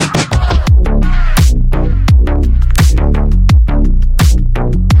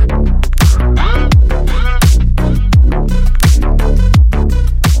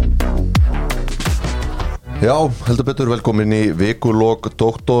Já, heldur betur velkomin í vikulok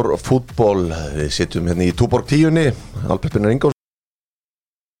Doktor Fútból. Við sitjum hérna í Túborg 10-unni. Albert Brynjar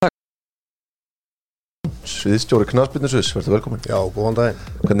Ingólfsson, sviðstjóri knattspyrnusviðs, verður velkomin. Já, góðan daginn.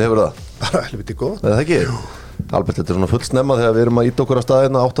 Hvernig hefur það? Bara helviti góð. Er það ekki? Albert, þetta er svona full snemma þegar við erum að íta okkur á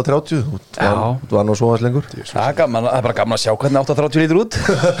staðina 8:30. Þú var nú svo aðeins lengur. Það er bara gaman að sjá hvernig 8:30 lítur út.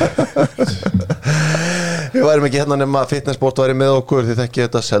 Við værum ekki hérna nema Fitnessport væri með okkur. Þið þekkið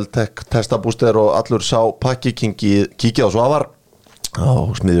þetta Celtec, testabúster og allur sá pakki. Kíkja á Svavar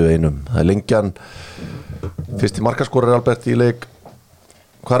á smiðjuveginum. Það er lengjan. Fyrsti markaskorar Albert í leik.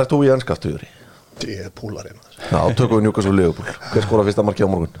 Hvað er þú í ennskaftuðri? Ég er púlarinn. Já, tökum við Newcastle og Liverpool. Hver skorar fyrsta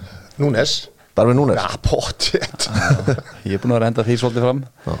markið á morgun? Núnes. Darwin Núnes? Já, pottet. Ég er búin að henda því svolítið fram.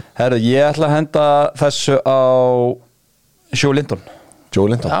 Herru, ég ætla að henda þessu á Joe Linton. Joe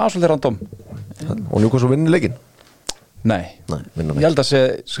Linton? Já, svolítið random. Og Newcastle vinnur leikinn? Nei, vinnur ég held að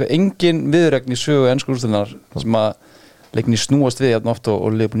sé engin viðregn í sögu ensku úrslitarnar sem að leikinni snúast við jafn oft og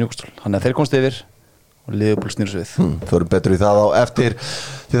Liverpool Newcastle. Þannig að þeir komst yfir og Liverpool snýr sig við. Förum betur í það á eftir.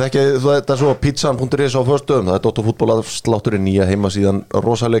 Þið þekkið þetta svo pizzan.is á föstum. Það er Doktor Fútból afslátturinn, nýja heimasíðan,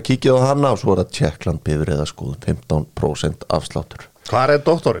 rosalega kíkið á hana og svo er það Tékkland bifreiðaskoðun 15% afsláttur. Hvað er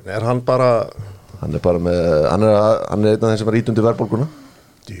doktorinn? Er hann bara... Hann er bara með, hann er einn af þeim sem var ítundi verðbólguna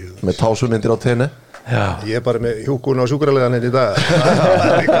með tásumindir á tenni. Já. Ég er bara með hjúkun á sjúkralegan í dag.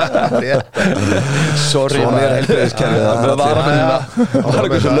 Sorry, Svona er heilbrigðiskerfið. Það var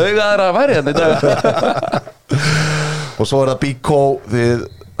ekki svo laugaður að væri hérna í dag. Og svo er það Bíkó.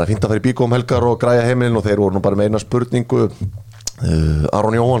 Það er fínt að fara í Bíkó helgar og græja heimilin og þeir voru nú bara með eina spurningu.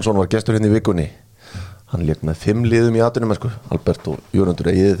 Aron Jóhansson var gestur hérna í vikunni. Hann lék með 5 liðum í atvinnumennsku. Albert og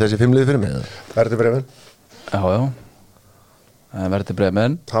Jörundur, eigið þessi 5 lið fyrir mig? Werder Bremen. Já. Werder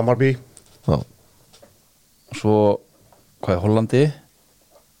Bremen. Hammarby. Já. Svo, hvað er Hollandi?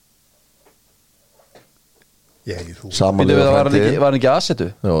 Var hann ekki aðsetu?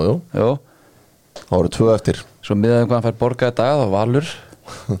 Jú. Það voru 2 eftir. Svo miðaðum hvað hann fær borgað í dag, það var Valur.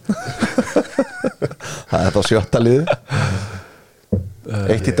 Það er þetta 7. liði.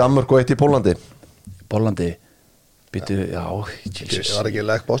 1 í Danmörk og 1 í Pólandi. Býttu, já, Jesus. Það var ekki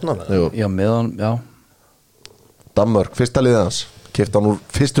Lech Poznan? Já, meðan, já. Danmörk, fyrsta liðið hans. Keypti hann úr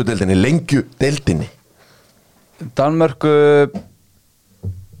fyrstu deildinni, lengju deildinni. Danmörk Þú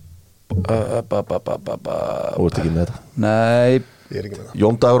ert ekki með þetta? Nei. Ég er ekki með það.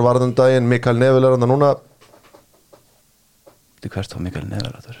 Jón Dagur varðum daginn, Mikael Nevel er hann núna. Hvert var Mikael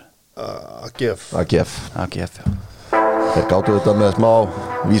Nevel þetta? AGF, já. Þeir gátu þetta með smá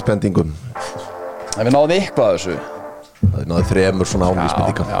vísbendingum. En við náðum eitthvað af þessu. Það náði 3 svona án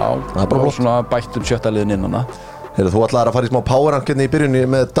vísbendingum. Já, það er bara flott. Svona bættum 7. liðin inn hana. Heyrðu, þú ætlaðir að fara í smá powerrankinni í byrjunni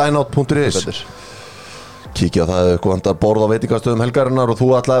með dynout.is. Kíkja á það eitthvað vandar borð á veitingastöðum helgarinnar og þú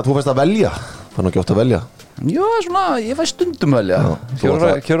fæst að velja. Það er nú ekki oft að velja. Já, svona, ég fæ stundum velja.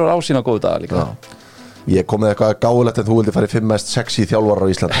 Kjörur á sína góðu daga líka. Ég kom með eitthvað gáðulegt en þú vildi fara í 5 mest sexy þjálfarar á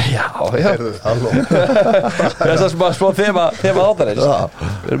Íslandi. Já. Heyrðu, halló. Það er smá þema átarins.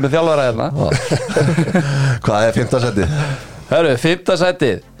 Við erum með þjálfara hérna. Hvað er 5. sætið? Hörru, 5.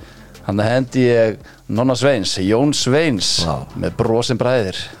 sætið. Þannig hendi ég Nonna Sveins, Jón Sveins með brosin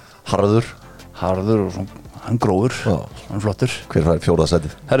bræðir. Harður og svona, hann gróður, hann flottur. Hver fær 4.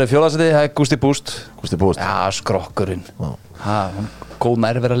 sætið? Herru, 4. sætið, það er Gústi Búst. Já, skrokkurinn. Hann góð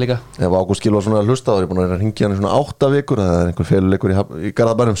nærvera líka. Ef Ágúst Gil var svona að hlusta þá er ég búin að ringja hann í svona 8 vikur. Það er einhver feluleikur í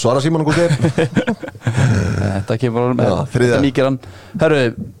Garðabænum. Svara Símon Gústi. Þetta kemur með mikið hann. Herru,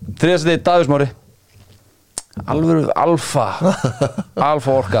 3. sætið, Davíð Smári. Alvöru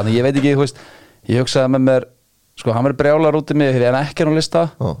alfa orkan. Ég veit ekki, ég hugsaði með mér, sko, hann verður brjálar út í mig þegar hann ekki er á lista.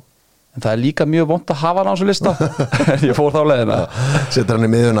 En það er líka mjög vont að hafa hann á þessu lista. Ég fór þá leiðina. Setur hann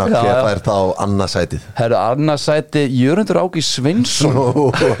í miðuna, hver fær þá annað sætið? Herru, annað sætið, Jörundur Áki Sveinsson.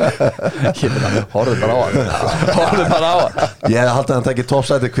 Horfðu bara á hann. Ég hef haldið að hann tekið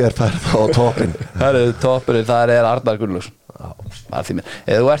toppsætið, hver fær þá toppin? Herru, toppurinn, það er Arnar Gunnlaugsson. Ef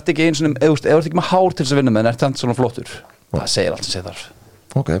þú ert ekki með hár til þess að vinna með en ert þannig svona flottur, það segir allt sem segir þarf.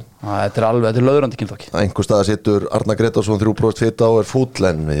 Þetta er löðrandi kynþokki. Einhver stað situr Arnar Gretarsson 3% fita og er fúll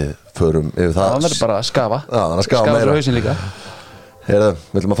en við förum yfir það. Það verður bara að skafa. Skafa fyrir hausinn líka. Heyrðu,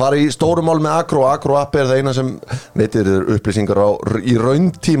 við ætlum að fara í stórumál með Agro app er það eina sem veitir upplýsingar í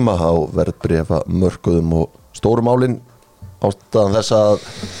rauntíma á verðbréfamörkuðum og stórumálin ástæðan þess að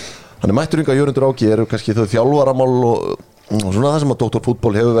hann er mættur Inga Jörundur Áki eru kannski þau þjálfaramál og svona það sem að Doktor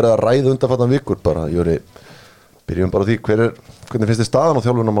Fútból hefur verið að ræða undanfarnar vikur bara. Jöri, byrjum bara á því, hvernig finnst þið staðan á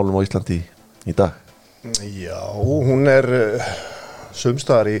þjálfunarmálum á Íslandi í dag? Já, hún er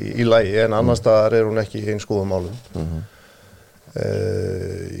sumstaðar í lagi en annar staðar er hún ekki í eins góðum málum.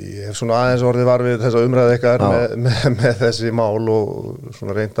 Ég hef svona aðeins orðið var við þessa umræðu ykkar með þessi mál og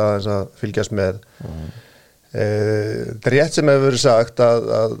svona reynda aðeins að fylgjast með. Það er rétt sem hefur verið sagt að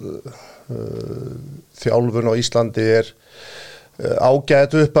þjálfun á Íslandi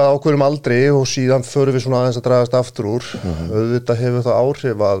ágætt upp að ákveðnum aldri og síðan förum við svona aðeins að dragast aftur úr. Auðvitað hefur það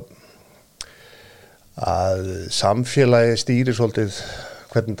áhrif að samfélagi stýrir svolítið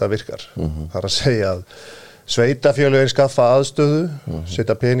hvernig það virkar. Það er að segja að sveitarfélögin skaffa aðstöðu,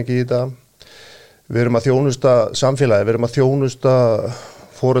 setja peningi í þetta. Við erum að þjónusta samfélagi, við erum að þjónusta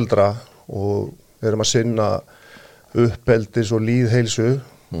foreldra og við erum að sinna uppeldis og lýðheilsu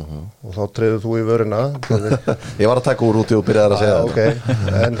og þá treður þú í vörina. Ég var að taka úr úti og byrjaði að segja það.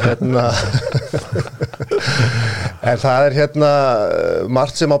 En það er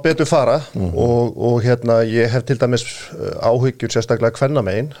margt sem á betur fara og ég hef til dæmis áhyggjur sérstaklega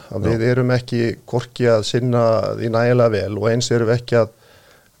kvennamegin að við erum ekki hvorki að sinna því nægilega vel og eins erum við ekki að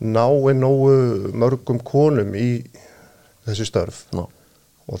ná nógu mörgum konum í þessi störf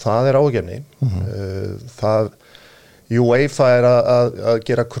og það er áhyggjarni. UEFA er að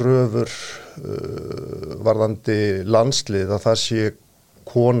gera kröfur varðandi landslið að það sé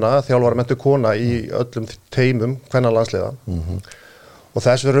kona, þjálfaramenntuð kona í öllum teymum kvennalandsliða og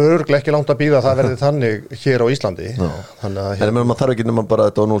þess verður örugglega ekki langt að bíða að það verði þannig hér á Íslandi. En maður þarf ekki nema bara,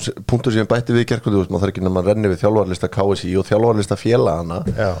 þetta var nú punktur sem bætti við í gærkvöldi, maður þarf ekki nema að renni við þjálfarlista KSÍ og þjálfarlista félagana.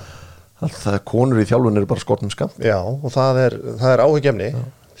 Það konur í þjálfun eru bara skortum skamt. Já, og það er áhyggjefni.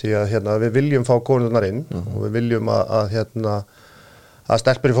 Því að við viljum fá konurnar inn og við viljum að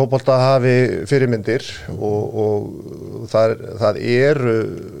stelpur í fótbolta hafi fyrirmyndir og það eru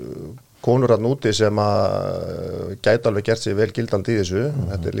konur að núti sem að gæti alveg gert sig vel gildandi í þessu.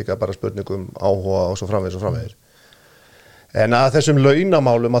 Þetta er líka bara spurning áhuga og svo framvegis. En að þessum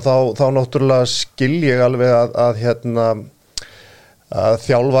launamálum að þá náttúrulega skil ég alveg að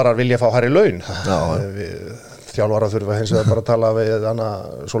þjálfarar vilja fá hærri laun. Þjálfarar þurfa hins vegar bara að tala við hana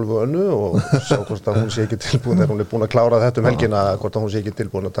Sólveigu Önnu og sjá hvort að hún sé ekki tilbúin þegar hún er búin að klára þetta helgina, hvort að hún sé ekki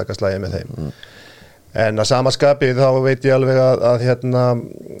tilbúin að taka slagið með þeim. En að sama skapi þá veit ég alveg að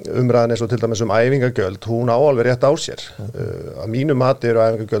umræðan eins og til dæmis æfingagjöld, hún á alveg rétt á sér. Að mínu mati eru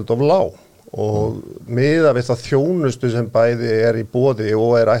æfingagjöld of lág og miðað við það þjónustu sem bæði í boði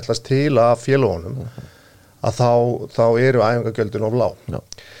og ætlast til af félögunum að þá eru æfingagjöldin of lág.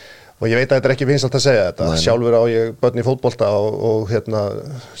 Og ég veit að þetta er ekki vinsælt að segja þetta. Sjálfur á ég börn í fótbolta og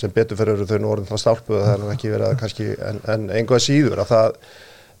sem betur fyrir eru þau nú orðin það stálpuð að það er ekki verið að kannski en engu að síður að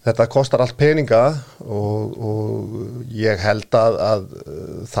þetta kostar allt peninga og ég held að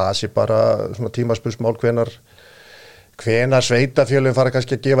það sé bara svona tímaspursmál hvenar sveitafélögin fara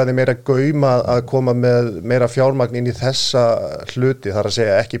kannski að gefa því meira gaum að koma með meira fjármagn inn í þessa hluti. Það er að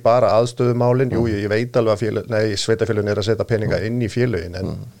segja ekki bara aðstöðumálin. Jú, ég veit alveg að sveitafélögin er að setja peninga inn í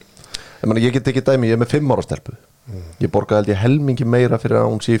félögin Ég get ekki dæmi, ég er með 5 ára stelpu. Ég borgaði held ég helmingi meira fyrir að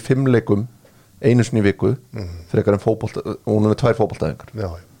hún sé í 5 leikum einu sinni í viku frekar en fótbolta, hún er með 2 fótboltaæfingar.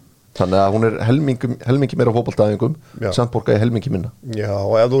 Þannig að hún er helmingi meira fótboltaæfingum, samt borgaði helmingi minna. Já,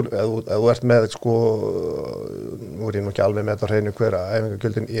 og ef þú ert með nú er ég nú ekki alveg með þetta á hreinu hver að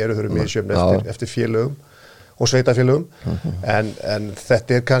æfingagjöldin eru misjöfn eftir félögum og sveitafélögum en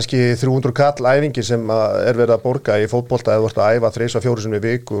þetta er kannski 300 kall æfingi sem er verið að borga í fótbolta eða þú ert að æfa 3-4 sinni í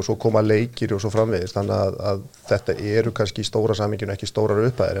viku og svo koma leikir og svo framvegis þannig að þetta eru kannski í stóra samhenginu ekki stórar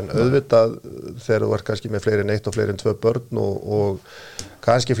upphæðir en auðvitað þegar þú ert kannski með fleiri en 1 og fleiri en 2 börn og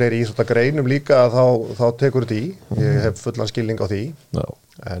kannski fleiri íþróttagreinum líka þá tekur þetta í ég hef fullan skilning á því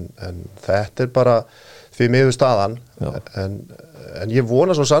en þetta er bara því miður staðan en ég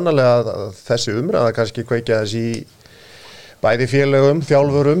vona svo sannarlega að þessi umræða kannski kveikja þess í bæði félögum,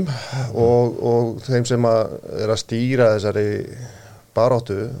 þjálfurum og þeim sem að stýra þessari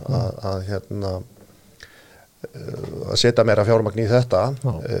baráttu að setja meira fjármagn í þetta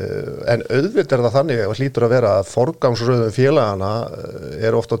en auðvitað er það þannig og hlýtur að vera að forgangsröðum félagana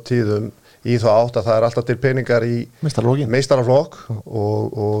oft á tíðum í þá átt að það alltaf til peningar í meistaraflokk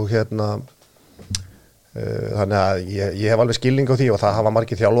og þannig að ég hef alveg skilning á því og það hafa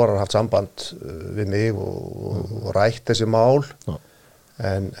margir þjálfarar haft samband við mig og rætt þessi mál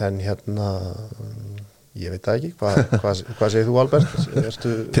en ég veit það ekki hvað segir þú Albert?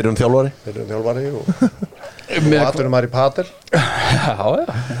 Fyrrum þjálfari og atvinnum maður í padel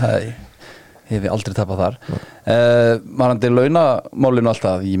ég hef aldrei tapað þar varandi launamálinu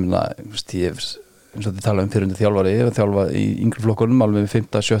alltaf ég meina ég hef eins og þið tala fyrrum þjálfari ég hef þjálfað í yngri flokkunum alveg við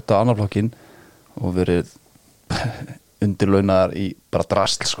 5., 7. annar flokkin og verið undirlaunaðar í bara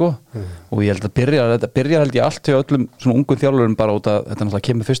drasl og ég held að þetta byrjar held ég allt hjá öllum svona ungum þjálfurum bara út að þetta náttúrulega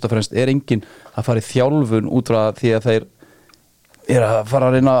kemur fyrst og fremst enginn að fara í þjálfun út frá því að þeir er að fara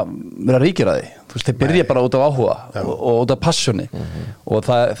að reyna að vera ríkir að því, þú veist, þeir byrja bara út af áhuga og út af passjoni og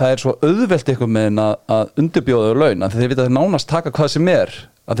það er svo auðvelt eitthvað með að undirbjóða laun, að þeir vita að þeir nánast taka hvað sem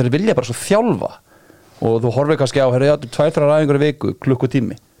að þeir vilja bara svo þjálfa og þú horfir kannski á, herri, 2-3 ræfingar í viku,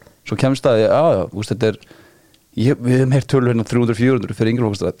 klukkutími, svo kemst að þú veist, þetta við hefum heyrt tölur hérna 300-400 fyrir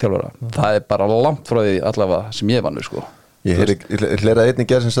yngreflokks þjálfara, það er bara langt frá því allavega sem ég vann við, sko. Ég hleraði einnig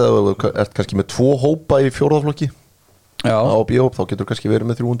gerð sem sagði að þú ert kannski með 2 hópa í 4. flokki á B-hóp, þá getur kannski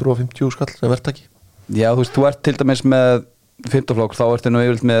verið með 350 skall sem verktaki. Já, þú veist, þú ert til dæmis með 5. flokk, þá ertu nú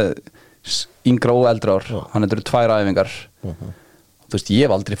yfirleitt með yngra og eldra ár, hann er 2 æfingar. Þú veist, ég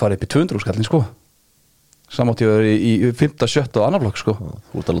hef aldrei farið upp í 200 skallin, sko. Samátt ég verið í 5., 7. og 2. flokk, sko.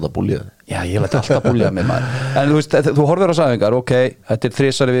 Þú ert að láta búlja þig. Já, ég læti alltaf búlja mig, maður. En þú veist, þú horfir á æfingar, ok, þetta er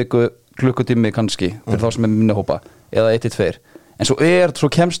 3 í viku, klukkutími kannski, fyrir þá sem er minni hópa, eða 1-2. En svo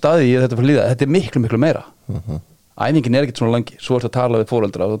kemst að því þetta fyrir líða, þetta er miklu, miklu meira. Æfingin er ekkert svona langi, svo ertu að tala við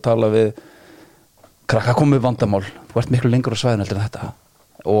foreldra, þú tala við krakka komið vandamál, þú ert miklu lengur á svæðinu heldur en þetta.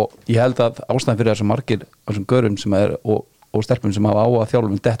 Og ég held að ástæðan fyrir þessum margir, þessum görum sem og stelpum sem hafa á að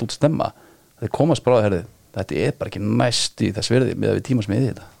þjálfum dett út stemma, þeir komast bara að herði, þetta er bara ekki næst í þess virði með við tíma sem í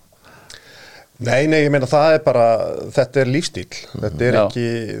þetta. Nei, ég meina það er bara, þetta er lífstíl, þetta er ekki,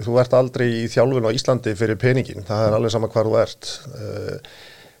 þú ert aldrei í þjálfun á Íslandi fyrir peningin, það er alveg sama hvar þú ert.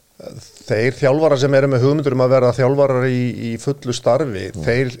 Þeir þjálfarar sem eru með hugmyndur að vera þjálfarar í fullu starfi,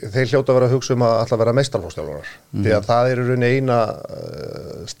 þeir hljóta að vera að hugsa að alltaf vera meistarflokksþjálfarar, því að það er í raun eina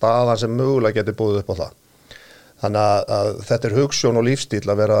staðan sem mögulega getur búið upp á það. Þannig að þetta er hugsjón og lífstíl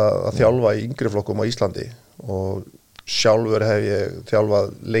að vera að þjálfa í yngri flokkum á Íslandi og sjálfur hef ég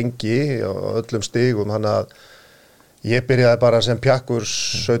þjálfað lengi á öllum stigum, þannig að ég byrjaði bara sem pjakkur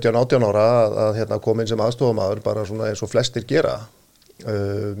 17-18 ára að koma inn sem aðstofamaður bara svona eins og flestir gera.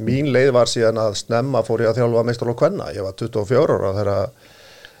 Mín leið var síðan að snemma fór ég að þjálfa meistaraflokk kvenna. Ég var 24 ára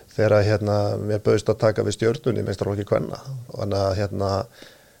þegar mér bauðst að taka við Stjörnunni meistaraflokki kvenna. Þannig að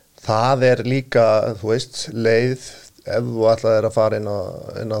það er líka, þú veist, leið ef þú ætlaðir að fara inn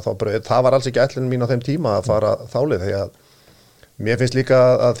á þá braut. Það var alls ekki ætlunin mín á þeim tíma að fara þá leið, því að mér finnst líka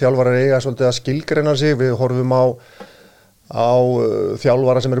að þjálfarar eiga svolítið að skilgreina sig. Við horfum á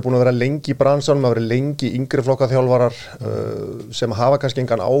þjálfara sem eru búin að vera lengi í bransanum, að vera lengi yngri flokka þjálfarar sem hafa kannski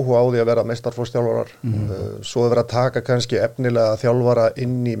engan áhuga á því að vera meistarflokksþjálfarar. Svo er verið að taka kannski efnilega þjálfara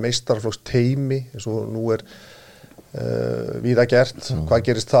inn í meistarflokksteimi, eins og nú er víða gert. Hvað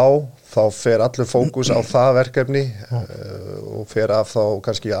gerist þá fer allur fókus á það verkefni og fer af þá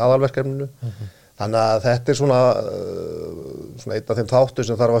kannski aðalverkefninu. Þannig að þetta er svona einn af þeim þáttum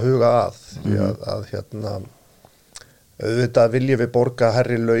sem þarf að huga að, því að auðvitað viljum við borga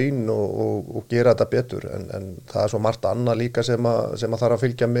hærri laun og gera þetta betur, en það er svo margt annað líka sem að þarf að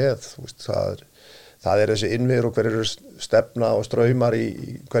fylgja með. Það er þessi innviður og hver eru stefna og straumar í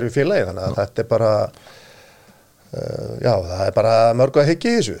hverju félagi, þannig að þetta er bara það er bara mörgu að hyggja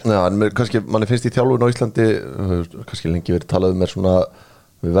í þessu. Já, en kannski, manni finnst í þjálfun á Íslandi kannski lengi verið talað um svona,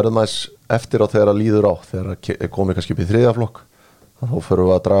 við verðum aðeins eftir á þegar að líður á, þegar komið kannski upp í 3. flokk, þá förum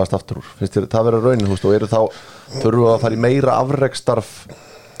við að dragast aftur úr. Finnst þér það vera raunin, og þurfum við að fara í meira afreksstarf?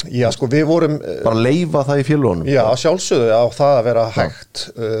 Já, sko, við vorum bara leyfa það í félögunum? Já, sjálfsögðu á það að vera hægt.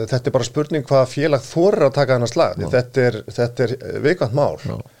 Þetta er bara spurning hvað félag þorir að taka þennan slag. Þetta er viðkvæmt mál.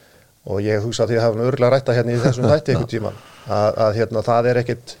 Og ég hugsa að ég hafa örugglega rætt hérna í þessum þætti einhvern tímann að það er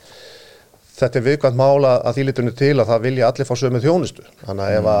ekkit, þetta er viðkvæmt mál að því litunni til að það vilja allir fá sömu þjónustu.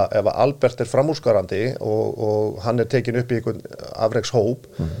 Þannig að ef Albert er framúrskarandi og hann er tekin upp í einhvern afrekshóp,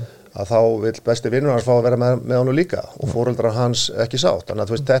 að þá vil besti vinnur hans fá að vera með honum líka og foreldrar hans ekki sátt. Þannig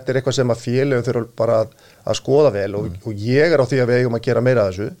að þetta er eitthvað sem að félögum þurfa bara að skoða vel og ég er á því að við eigum að gera meira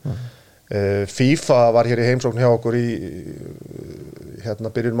af þessu. FIFA var hér í heimsókn hjá okkur í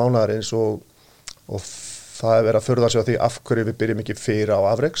byrjun mánaðarins og það er verið að furða sig á því af hverju við byrjum ekki fyrir á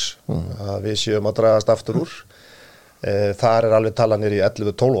afreks, að við séum að dragast aftur úr. Þar er alveg talað niður í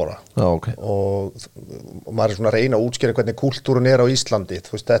 11-12 ára. Okay. og maður er svona að reyna að útskýra hvernig kúltúrun er á Íslandi.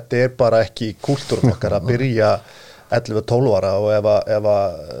 Þú veist, þetta er bara ekki kúltúrun okkar að byrja 11-12 ára og ef það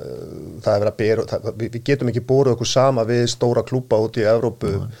er verið að bera, við getum ekki borið okkur sama við stóra klúbba út í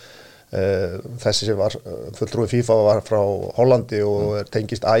Evrópu. Þessi sem var fulltrúi FIFA var frá Hollandi og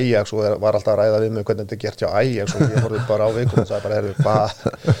tengist Ajax og var alltaf að ræða við mig hvernig þetta er gert hjá Ajax og ég horfði bara á vikum og sagði bara,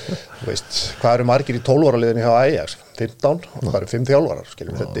 hvað eru margir í 12 ára liðinu hjá Ajax? 15 og það eru 5 þjálfarar,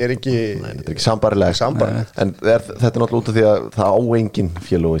 þetta er ekki sambarlegt. En þetta er náttúrulega út af því að það á engin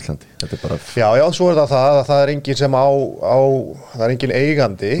félög á Íslandi. Þetta er bara Já, svo er það er engin sem það er engin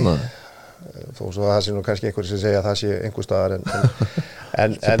eigandi. Þó svo það sé nú kannski einhver sem segja að það sé einhver staðar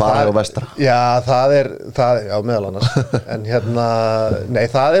Sem bara á vestra. Já, já, meðal annars en nei,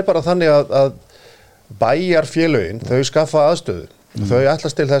 það bara þannig að bæjarfélögin, þau skaffa aðstöðu þau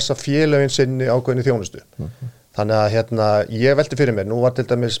ætlast til þess að félögin sinni ákveðinni þjónustu þannig að ég velti fyrir mér, nú var til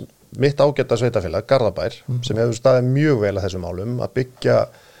dæmis mitt ágæta sveitafélag, Garðabær sem hefur staðið mjög vel að þessum málum að byggja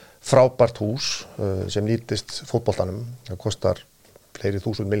frábært hús sem nýtist fótboltanum, það kostar fleiri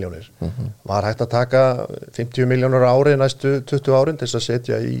 1000 milljónir var hægt að taka 50 milljónir á ári næstu 20 árin til þess að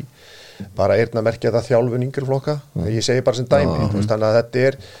setja í bara eyrnamerkja það þjálfun yngri flokka ég segi bara sem dæmi, þannig að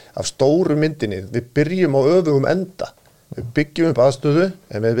þetta af stóru myndinni, við byrjum á öfugum enda við byggjum upp aðstöðu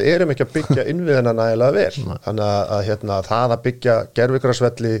en við erum ekki að byggja innviðina nægilega vel þannig að það að byggja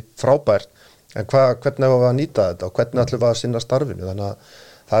gervigrasvelli frábært en hvernig hefur við að nýta þetta og hvernig ætlum við að sinna starfinu þannig að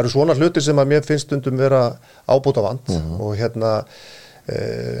það eru svona hlutir sem að mér finnst stundum vera ábótavant og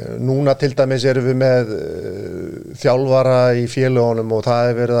núna til dæmis erum við með þjálfara í félögunum og það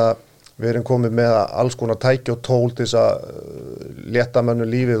við erum komið með alls konar tæki og tól til þess að létta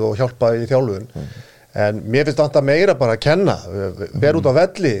mönnum lífið og hjálpa í þjálfun en mér finnst þetta meira bara að kenna vera út á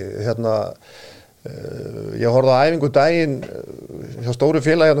velli ég horfði á æfingu daginn hjá stóru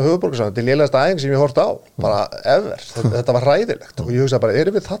félagi á höfuðborgarsvæðinu til lélegasta æfing sem ég horfði á bara ever, þetta var hræðilegt og ég hugsa bara,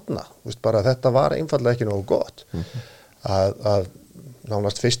 erum við þarna? Bara, þetta var einfallega ekki nógu gott að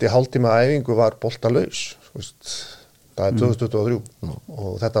nánast fyrsti hálftíma æfingu var boltalaus það 2023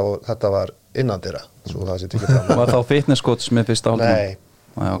 og þetta var innandyra svo það sé tekið fram Var þá fitnesskot með fyrsta hálftíma? Nei,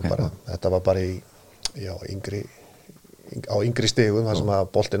 okay. Þetta var bara á yngri stigum þar sem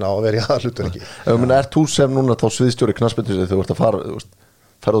að boltinn á að vera í aðalhlutverki. Ert þú sem núna þá sviðstjóri knattspyrnu þegar þú ert að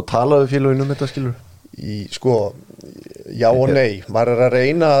ferðu að tala við félögin þetta skilur? Sko, já og nei. Maður að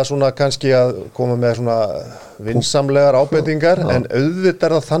reyna svona kannski að koma með svona vinsamlegar ábendingar en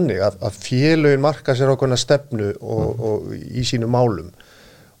auðvitað það þannig að félögin marka sér ákveðna stefnu og í sínum málum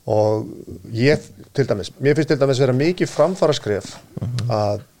og mér finnst til dæmis vera mikið framfaraskref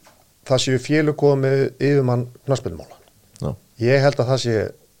að það séu félög komið yfirmann knattspyrnumála. Ég held að það sé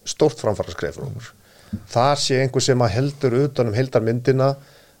stórt framfaraskref fyrir okkur. Það sé einhver sem að heldur utan heildarmyndina,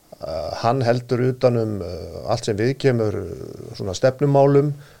 hann heldur utan allt sem viðkemur svona stefnumálum,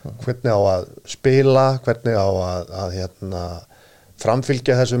 hvernig á að spila, hvernig á að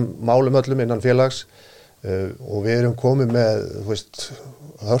framfylgja þessum málum öllum innan félags og við erum komið með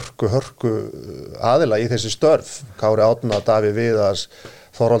hörku aðila í þessi störf, Kári Árna, Davíð Viðars,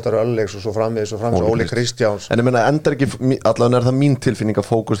 Þorvaldur Öllegs og svo framvegis Óli Kristjáns. En ég meina endar ekki, allavega það mín tilfinning að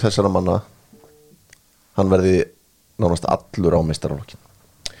fókus þessara manna, hann verði nánast allur á meistaraflokkin.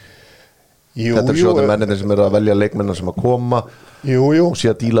 Þetta sjóðu mennir sem að velja leikmennar sem að koma og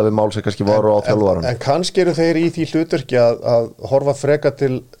sé að díla við mál sem kannski voru á þjálfaranum. En kannski eru þeir í því hlutverki að horfa freka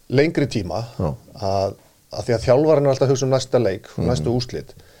til lengri tíma að því að þjálfarinn alltaf hugsa næsta leik, næstu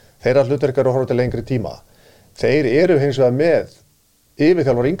úrslit. Þeirra hlutverki eru að horfa til lengri tíma. Þeir eru hins vegar með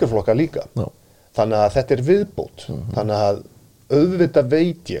yfirþjálfar yngreflokka líka. Þannig að þetta er viðbót. Þannig að auðvitað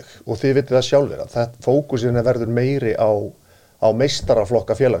veit ég og þið vitið það sjálfir að fókusin verður meiri á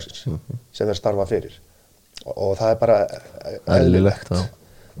meistaraflokka félagsins sem þeir starfa fyrir og það er bara eðlilegt.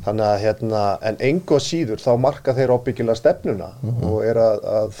 Þannig að en engu að síður þá marka þeir ábyggilega stefnuna og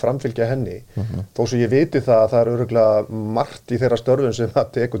að framfylgja henni þó svo ég viti það að það er örugglega margt í þeirra störfum sem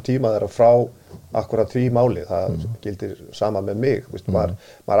að tekur tíma þeirra frá akkurat því máli, það gildir sama með mig,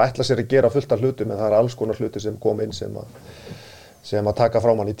 maður ætla sér að gera fullt af hlutum en það er alls konar hluti sem kom inn sem að taka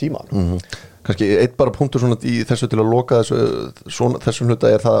frá mann í tíma. Kannski eitt bara punktur svona í þessu til að loka þessum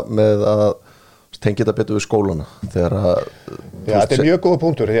hluta er það með að tengja þetta betur við skólana þegar að þetta er mjög góð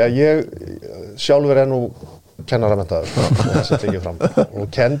punktur því að ég sjálfur er nú kennaramenntaður þess að tekið fram og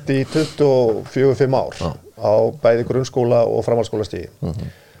kenndi í 24-25 ár á bæði grunnskóla og framhaldsskólastigi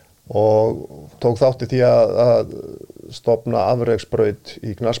og tók þátt í því að stofna afreksbraut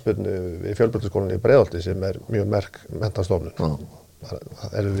í knattspyrnu við fjölbrautaskólann í Breiðholti sem er mjög merk menntastofnun.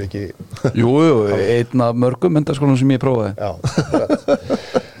 Það erum við ekki... Jú, einn af mörgum menntaskólanum sem ég prófaði. Já, rætt.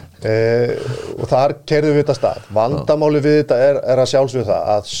 Og þar keyrðum við þetta stað. Vandamáli við þetta er að sjálfsögðu það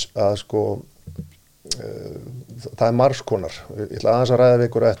að sko það er margs konar. Ég ætla aðeins að ræða við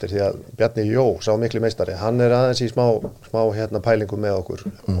ykkur eftir því að Bjarni Jó, sá mikli meistari, hann er aðeins í smá pælingu með okkur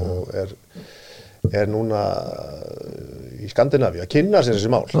og er núna í Skandinavíu að kynna sér þessi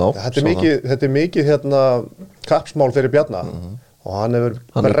mál. Þetta er mikið kappsmál fyrir Bjarna og hann hefur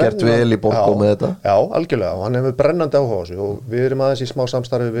gert vel í Borgó með þetta. Já, algjörlega og hann hefur brennandi áhuga á þessu og við erum aðeins í smá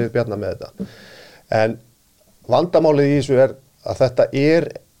samstarfi við Bjarna með þetta. En vandamálið í þessu er að þetta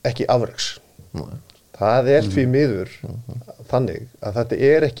er ekki afreks. Það er því miður þannig að þetta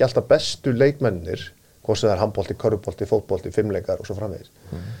er ekki alltaf bestu leikmennir, og sem er handbolti, körfubolti, fótbolti, fimleikar og svo framvegis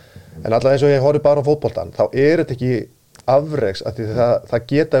en alltaf eins og ég horfi bara á fótboltan þá er þetta ekki afreks að það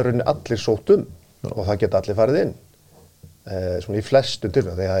geta í rauninni allir sótt og það geta allir farið inn svona í flestu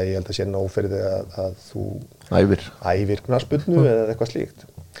tilfellum þegar ég held að sé nóg fyrir þig að þú æfir knattspyrnu eða eitthvað slíkt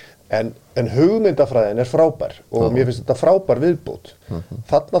en hugmyndafræðin er frábær og mér finnst þetta frábær viðbót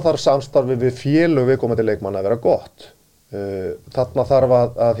þarna þarf samstarfi við félög viðkomandi leikmanna að vera gott þarna þarf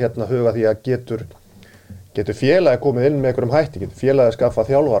að huga því að getur félagi komið inn með einhverjum hætti, getur félagi að skaffa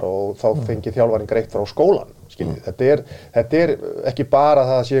þjálfara og þá fengið þjálfarin greitt frá skólan þetta er ekki bara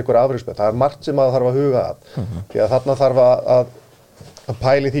það að sé einhver afreksmenn, það er margt sem að þarf að huga því að þarna þarf að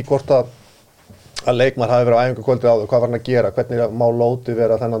pæli því hvort að leikmann hafi verið á æfingu kvöldið áður, hvað var hann að gera, hvernig má lótið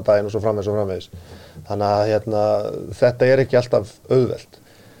vera þennan daginn og svo framvegis þannig að þetta er ekki alltaf auðvelt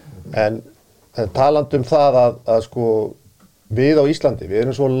en talandi það að sko við á Íslandi, við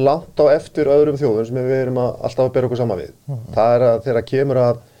erum svo langt á eftir öðrum þjóðum sem við erum alltaf að bera okkur saman við það er að þegar kemur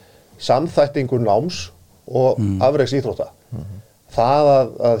að samþættingu náms og afreks íþrótta það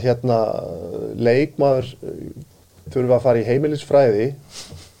að leikmaður þurfa að fara í heimilisfræði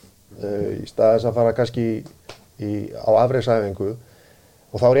í staðis að fara kannski á afreksæfingu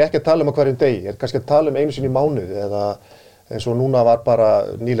og þá er ég ekki að tala um á hverjum degi, ég er kannski að tala um einu sinni í mánuði eða eins og núna var bara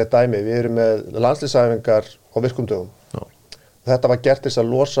nýlegt dæmi, við erum með landsliðsæfingar á virkum dögum þetta var gert þess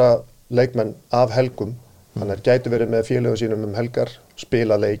að losa leikmenn af helgum þannig að gætu verið með félögum sínum helgar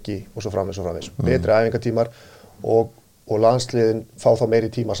spila leiki og svo framvegis betri æfingatímar og landsliðin fá þá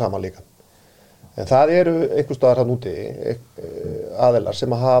meiri tíma saman líka en það eru einhvers staðar þarna úti aðilar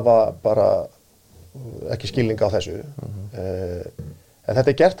sem að hafa bara ekki skilning á þessu en þetta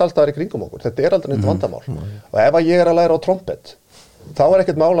er gert alltaf í kringum okkur, þetta er aldrei neitt vandamál og ef að ég er að læra á trompet þá er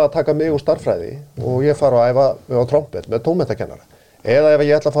ekkert mála að taka mig úr starffræði og ég fara að æfa á trompet með tónmentakennara eða ef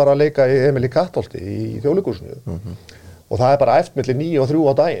ég ætla að fara að leika í Emil í Kattholti í Þjóðleikhúsinu og það er bara æft milli 9 og 3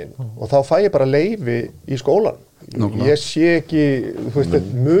 á daginn og þá fæ ég bara leyfi í skólan ég sé ekki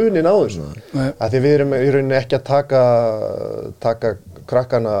munin á þessu af því við erum í rauninni ekki að taka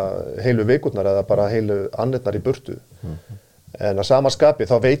krakkana heilu vikurnar eða bara heilu annirnar í burtu en að sama skapi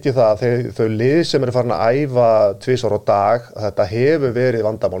þá veit ég það að þau lið sem eru farin að æfa 2 á dag að þetta hefur verið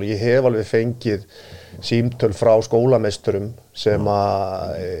vandamál ég hef alveg fengið símtöl frá skólameisturum sem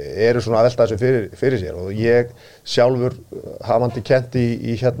eru svona að velta þessu fyrir sér og ég sjálfur hafandi kennt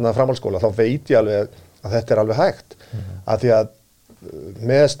í framhaldsskóla þá veit ég alveg að þetta er alveg hægt af því að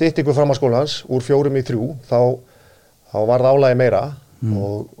með styttingu framhaldsskólans úr 4 í 3 þá var það álagi meira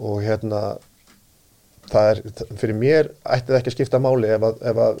og það er fyrir mér ætti það ekki að skipta máli ef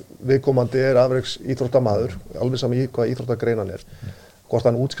að viðkomandi er afreks íþróttamaður alveg saman í hvað íþróttagreinan er hvort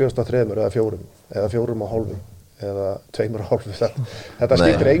hann útskrifast á 3 eða 4 eða 4,5 eða 2,5 þetta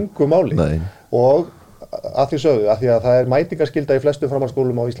skiptir engu máli og að því sögðu að því að það er mætingarskylda í flestu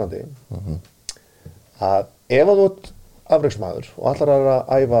framhaldsskólum á Íslandi að ef að þú ert afreksmaður og allar er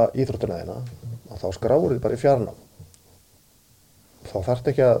að æfa íþróttina þína þá skráir þið bara í fjarnám þá þarft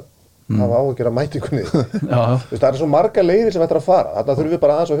ekki að hafa áhyggjur af mætingunni það er svo marga leiðir sem þetta er að fara þarna þurfum við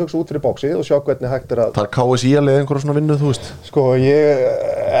bara aðeins að hugsa út fyrir bóksið og sjá hvernig hægt er að Það er KSÍ að leiða einhverja svona vinnu, þú veist Sko, ég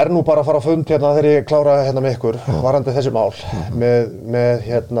er nú bara að fara á fund þegar ég klára með ykkur varandi þessi mál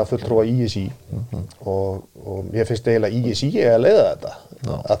með fulltrúa ISÍ og mér finnst eiginlega ISÍ að leiða þetta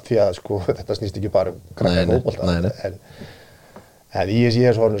af því að sko, þetta snýst ekki bara krakka fótbolta en ISÍ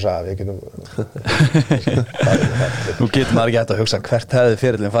er svona að við getum Nú getur maður ekki hægt að hugsa hvert hefði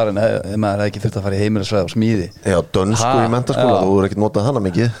fyrirlin farin ef maður hefði ekki þurft að fara í heimilisfræði og smíði Já, dönsku í menntaskóla, þú hefur ekkert notað hana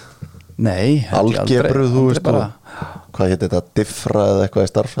mikið Nei, Algebru, þú veist bara hvað hétt þetta, diffra eða eitthvað í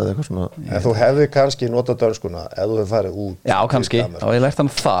starffræði eitthvað svona En þú hefði kannski notað dönskuna ef þú hefði farið út Já, kannski, þá hef ég lært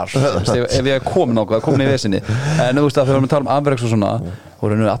hann þar ef ég hef komin í vesinni en þú veist að þegar við erum að tala afreks og svona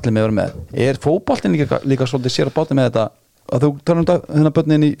og allir með vera með er fótboltinn líka svolítið sér að báta með þetta að þú talar þennan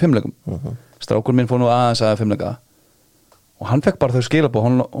börnin í fimleikum strákur minn fór nú aðeins að fimleika og hann fekk bara þau skilabóð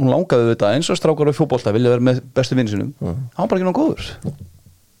hún langaði þetta eins og strákur á fótbolta vilja vera með bestu vinni sinum hann var bara ekki náttúrulega góður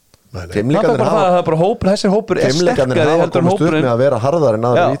það er bara hópur þessir hópur er sterkari heldur en hópurinn að vera harðar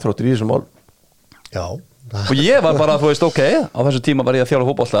en aðra íþróttir í þessum mál Já og ég var bara, þú veist, ok á þessu tíma var ég að þjálfa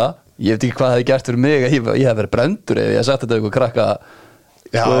fótbolta ég veit ekki hvað það hefði gert fyrir mig ég hef verið brendur ef ég hef sagt þetta ykkur krakka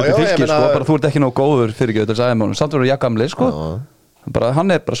bara þú ert ekki nóg góður fyrir ekki þess aðeins samt verður ég gamli sko bara,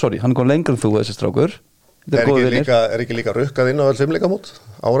 hann er kom lengur en þú þessi strákur þetta góðir vinir. Er ekki líka rukkað inn á öll fimmleikamót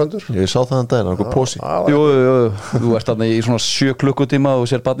árandur? Ég sá það daginn, einhver posi. Jú, þú ert þarna í svona 7 klukkutíma og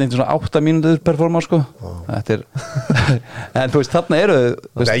sér barnið í svona 8 mínútur performance sko. Þetta en þú veist, þarna eru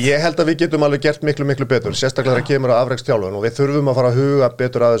Nei, ég held að við getum alveg gert miklu betur, sérstaklega þegar kemur að afreksþjálfun og við þurfum að fara að huga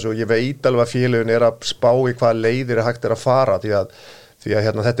betur að þessu og ég veit alveg að félögin að spá í hvaða leiðir hægt að fara því að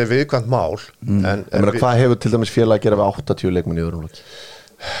hérna, þetta er viðkvæmt mál en hvað hefur til dæmis félag að gera við 80 leikmenn í öðrum flokki?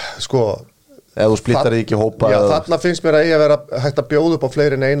 Sko eða þú splittar þig ekki hópa Já, þarna finnst mér að eigi að vera hægt að bjóða upp á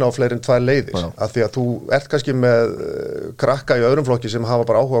fleiri en eina og fleiri en 2 leiðir af því að þú ert kannski með krakka í öðrum flokki sem hafa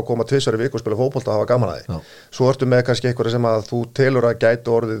bara áhuga að koma 2 í viku og spila fótbolta og hafa gaman að því svo ertu með kannski einhverja sem að þú telur að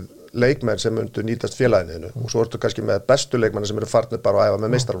gætu orðið leikmenn sem myndu nýtast félaginu og svo ertu kannski með bestu leikmenn sem eru farnir bara að æfa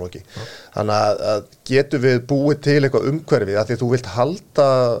með meistaraflokki þannig að getum við búið til eitthvað umhverfi af því að þú vilt halda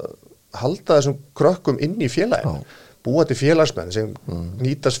þessum krökkum inn í félaginu búa til félagsmenn sem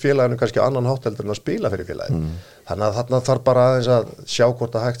nýtast félaginu kannski á annan hátt heldur en að spila fyrir félaginu þannig að þarna þarf bara aðeins að sjá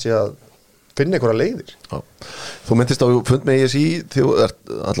hvort að hægt sé að finna einhverja leiðir Þú myndist á fund með ESI þú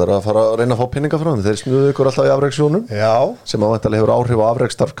ert allar að fara að reyna að fá peninga frá þeim þeir snuðu ykkur alltaf í afrekssjónum sem ávæntanlega hefur áhrif á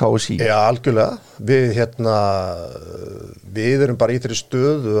afreksstarf KSÍ Já, algjörlega við erum bara í þeirri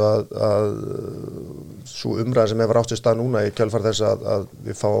stöðu að svo umræðan sem hefur átt sér stað núna í kjölfar þess að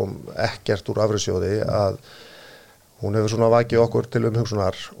við fáum ekkert úr afreksssjóði að hún hefur svona vakið okkur til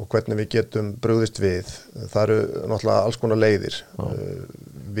umhugsunar og hvernig við getum brugðist við. Það eru náttúrulega alls konar leiðir.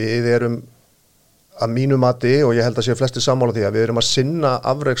 Við erum að mínu mati og ég held að séu flestir sammála því að við erum að sinna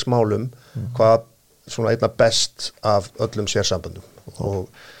afreksmálum hvað svona einna best af öllum sérsamböndum og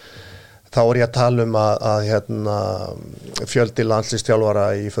þá er ég að tala um að hérna, fjöldi landsliðsþjálfara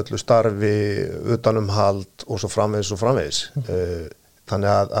í fullu starfi, utanumhald og svo framvegis.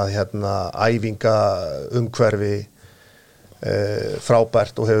 Þannig að hérna, æfinga umhverfi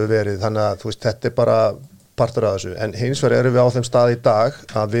frábært og hefur verið þannig að þú veist þetta er bara partur af þessu en hins vegar erum við á þeim stað í dag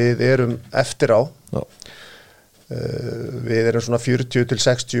að við erum eftir á við erum svona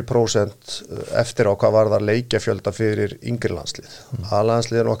 40-60% eftir á hvað varðar leikjafjölda fyrir yngri landslið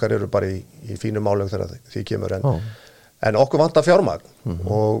A-landsliðin okkar eru bara í fínu málum þegar því kemur en okkur vantar fjármagn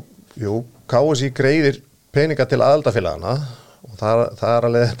og KSÍ greiðir peninga til aðildafélagana og það er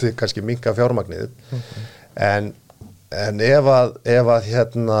alveg þetta kannski minnka fjármagnið en ef að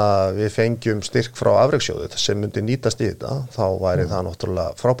hérna við fengjum styrk frá afrekssjóði sem myndi nýtast í þetta þá væri það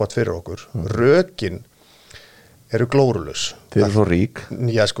náttúrulega frábært fyrir okkur rökin eru glórulaus Þið eru svo rík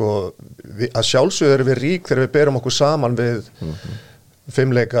Já sko, að sjálfsögðu erum við rík þegar við berum okkur saman við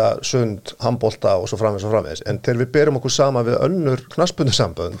fimmleika, sund, handbolta og svo framvegis en þegar við berum okkur saman við önnur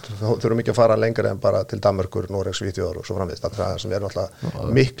knattspyrnusambönd þá þurfum ekki að fara lengra en bara til Danmerkur, Noregs, Svíþjóðar og svo framvegis það sem er náttúrulega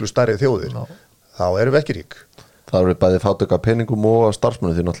miklu stærri þjóðir þá erum við ekki rík Það eru bæði fátök af peningum og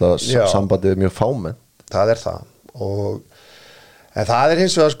starfsmunni því náttúrulega sambandið er mjög fámenn Það er það en það er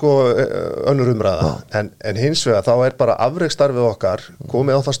hins vegar sko önnur umræða en hins vegar þá er bara afreksstarfið okkar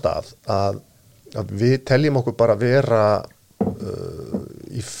komið á það stað að við teljum okkur bara vera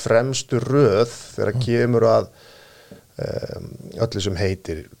í fremstu röð þegar kemur að öllu sem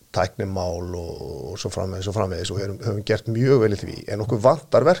heitir tæknimál og svo framvegis og höfum gert mjög vel í því en okkur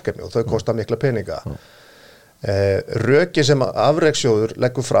vantar verkefni og þau kosta mikla peninga rökin sem afrekssjóður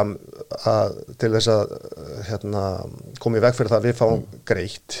leggur fram til þess að hérna, koma í veg fyrir það að við fáum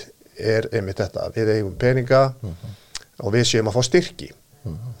greitt er einmitt þetta, við eigum peninga og við séum að fá styrki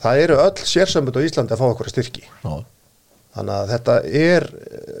það eru öll sérsambönd á Íslandi að fá okkur styrki þannig að þetta er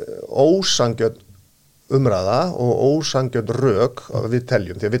ósanngjörn umræða og ósanngjörn rök við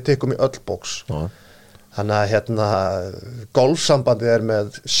teljum því að við tekum í öll box þannig að hérna golfsambandið er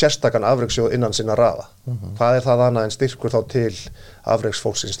með sérstakann afrekssjóð innan sinna raða hvað er það annað en styrkur þá til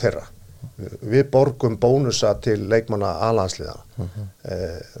afreksfólksins þeirra við borgum bónusa til leikmanna A-landsliðana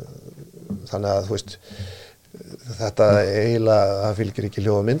þannig að þú veist þetta eiginlega það fylgir ekki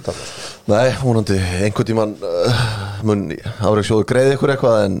hljóða mynd af Nei, vonandi einhvern tímann mun afrekssjóður greiði ykkur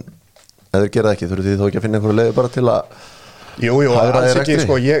eitthvað en ef þeir gera það ekki þurfum því þá ekki að finna einhverju leiði bara til að Jú, alls ekki,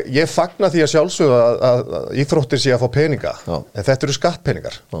 sko, ég fagna því að sjálfsögðu að íþróttir sé að fá peninga, en þetta eru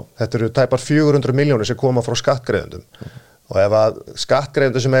skattpeningar. Þetta eru tæpar 400 milljónir sem koma frá skattgreiðendum. Og ef að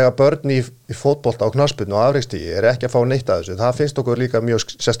skattgreiðendur sem eiga börn í fótbolta og knattspyrnu og afreksstígi er ekki að fá neitt að þessu, það finnst okkur líka mjög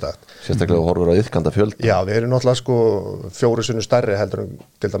sérstakt. Sérstaklega horfur á iðkanda fjölda. Já, við erum náttúrulega sko 4 sinnum stærri heldur en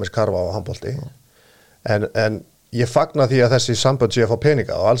til dæmis karfa og handbolti. En ég fagna því að þessi sambönd sé að fá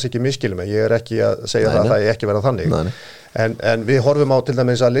peninga og alls ekki miskilum mig, ég er ekki að segja það ég ekki verða þannig. En við horfum á til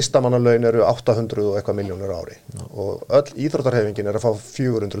dæmis að listamannalaun eru 800 og eitthvað milljónir á ári og öll íþróttarhreyfingin er að fá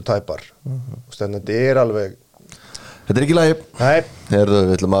 400 tæpar. Þetta er alveg Þetta er ekki lagi. Nei. Herðu,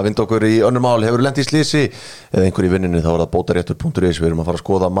 við ætlum að vinda okkur í önnur mál. Hefur lent í slísi eða einhver í vinnunni, þá er það bótaréttur.is. Við erum að fara að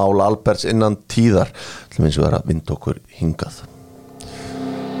skoða mál Alberts innan tíðar. Við ætlum eins og að vinda okkur hingað.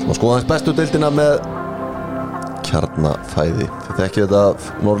 Við ætlum að skoða hans bestu deildina með kjarnafæði. Þetta ekki þetta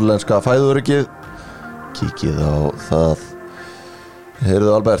norrlenska fæðuöryggið. Kíkið á það.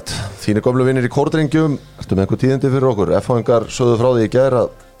 Heyrðu Albert, þínu gömlu vinnir í kórdrengjum. Ertu með einhver tíðindi fyrir okkur? F-hangar sögðu frá því í gær að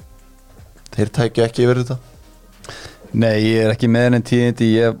þeir tækja ekki yfir þetta. Nei, ég er ekki með henni tíðindi.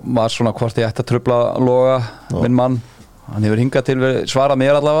 Ég var svona hvort ég ætti að trufla Loga, minn mann. Hann hefur hingað til svarað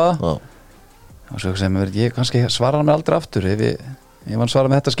mér allavega. Og svo sem ég kannski svara hann mér aldrei aftur ef ég var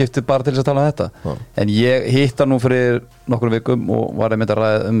svarað með þetta skiptið bara til þess að tala um þetta. En ég hitt hann nú fyrir nokkrum vikum og var einmitt að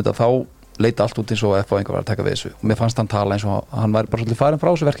ræða þetta. Þá leita allt út eins og F-einhver var að taka við þessu. Og mér fannst hann tala eins og hann væri bara svolítið farin frá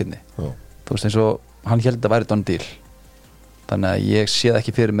þessu verkefni. Þú veist eins og hann held að væri done deal. Þannig að ég sé það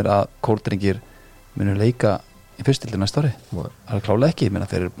ekki fyrir mér að kórdrengir munu leika í fyrstildin næsta ári. Það er klálega ekki, ég meina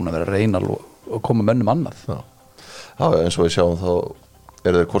þeir eru búin að vera að reyna og koma mönnum annað. Já, eins og við sjáum þá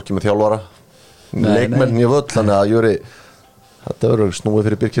eru þeir hvorki með þjálfara leikmenn í völl, þannig að Júri þetta verður snúið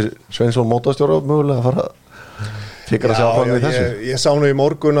fyrir Birkir Sveinsson mótastjóra mögulega að fara fikra sig áfram í þessu. Ég sá nú í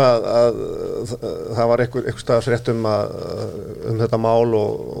morgun að það var eitthvað stað fréttum um þetta mál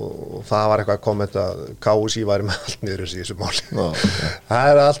og það var eitthvað að kommenta að KSÍ væri með allt niður í þessu máli. Það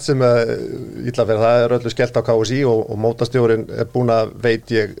er allt sem illa fyrir, það er öllu skellt á KSÍ og mótastjórinn er búin að,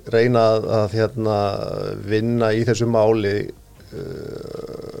 veit ég, reyna að vinna í þessu máli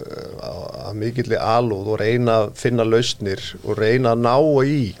að mikilli alúð og reyna að finna lausnir og reyna að ná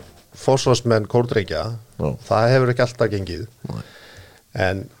í forsvarsmenn kórdrengja. Það hefur ekki alltaf gengið.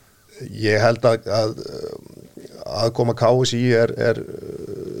 En ég held að aðkoma KSÍ er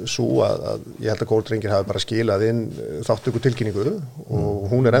svo að ég held að kórdrengir hafi bara skilað inn þáttöku tilkynningu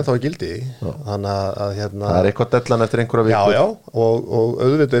og hún er ennþá í gildi. Þannig að það er eitthvað dellan eftir einhverja viku. Já, og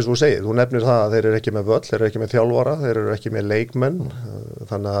auðvitað eins og þú segir, þú nefnir það að þeir eru ekki með völl, þeir eru ekki með þjálfara, þeir eru ekki með leikmenn.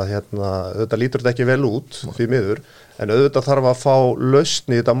 Þannig að auðvitað lítur þetta ekki vel út því miður. En auðvitað þarf að fá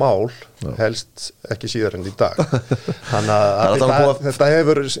lausn í þetta mál, helst ekki síðar enn í dag. Þannig að þetta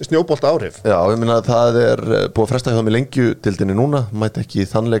hefur snjóbolt áhrif. Já, ég minna að það er búið að fresta hjá þeim í lengjudildinni núna, mæti ekki í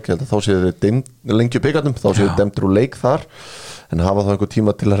þannleik, ég held að þá séu þið lengjubikarnum, þá séu þið dæmdur úr leik þar, en hafa þá einhver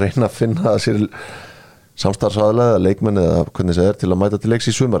tíma til að reyna að finna sér samstarfsaðilega eða leikmenn eða hvernig það til að mæta til leiks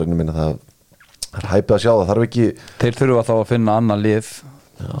í sumarinu, minna það er hæpið að sjá, það þarf ekki. Þeir þurfa þá að finna annan lið.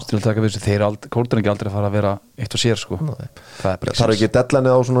 Þeir kórdrengi aldrei að fara að vera eitt og sér sko. Það er ekki deadline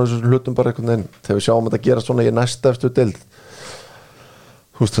á svona hlutum bara einhvern veginn þegar við sjáum þetta gera svona í næsta eftir deild.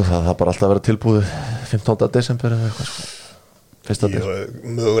 Þú veist það bara alltaf að vera tilbúið 15. desember eða eitthvað sko.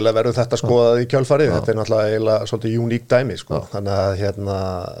 Mögulega verður þetta skoðað í kjölfarið. Þetta er náttúrulega eiginlega svolítið uník dæmi sko. Þannig að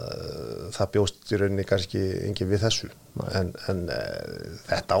það bjóst í rauninni kannski engin við þessu en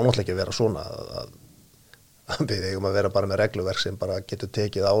þetta ánáttúrulega ekki að vera svona að við eigum að vera bara með regluverk sem bara getur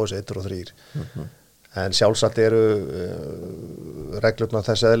tekið á þessu 1 og 3 en sjálfsagt eru reglurnar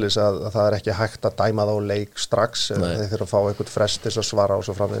þess eðlis að það er ekki hægt að dæma þá leik strax en þeir þurfa að fá einhvern frest til að svara og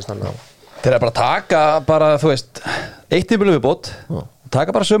svo framvegis þeir eru bara að taka þú veist, 1 tímabil viðbót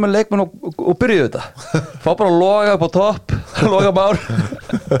taka bara sömu leikmenn og byrjuðu þetta fá bara Loga upp á topp Loga Már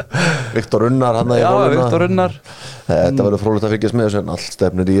Viktor Unnar Viktor Unnar Þetta verður fróðlegt að fylgjast með þessu en allt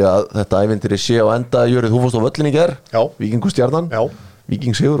stefnir í að þetta ævintýri sé á enda. Jörið, þú fórst á völlin í gær, Víkingur Stjarnan,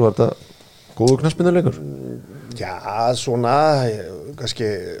 Víking sigur, var þetta góður knattspyrnuleikur? Já, svona,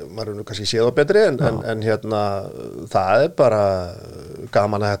 maður er kannski séð á betri en það er bara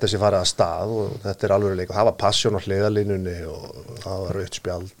gaman að þetta sé farið að stað og þetta er alveg leikur. Það var passjón á hliðarlínunni og það var rautt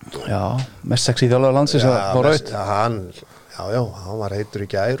spjald. Já, mest sexy þjálfari landsins að fá rautt. Hann var heitur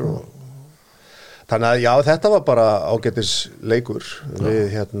í gær og þannig að já, þetta var bara ágætis leikur.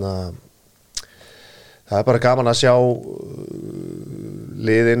 Við það er bara gaman að sjá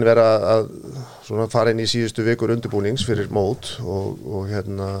liðin vera að svona fara inn í síðustu vikur undirbúnings fyrir mót og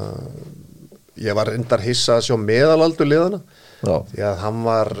ég var reyndar hissa að sjá meðalaldur liðana því að hann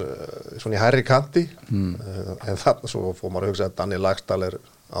var svona í hærri kanti en þarna svo fór maður að hugsa að Danni Laxdal er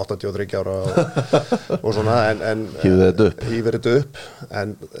 83 ára og svona en hýfir þetta upp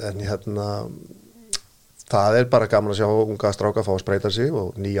en það er bara gaman að sjá unga stráka fá að spreita sig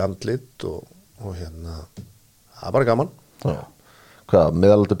og ný andlit og það er bara gaman. Hvað,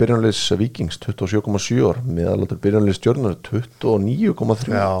 meðalaldur byrjunarliðs Víkings 27,7 ár, meðalaldur byrjunarliðs Stjörnunar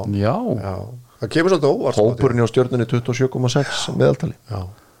 29,3. Já. Það kemur svolítið óvart. Hópurinn á Stjörnunni 27,6 meðaltali. Já.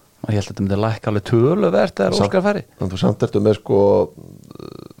 Ég held að þetta myndi lækka alveg töluvert þegar Óskar færi. Þannig þú samt ertu með sko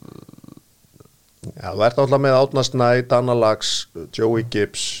þú ert alltaf með Árna Snæ, Danna Lax, Joey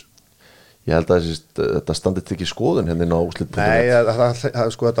Gibbs ég held að þetta standið ekki í skoðun hérna inn á úrslit.net. Nei,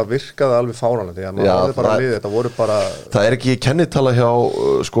 sko þetta virkaði alveg fáránlega því að maður hafði bara liðið, þetta voru bara það ekki kennitala hjá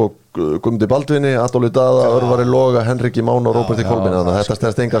sko Guðmundi Baldvini, Adolfi Daða, Örvari Loga, Henriki Mána og Róberti Kolbeini, þannig að þetta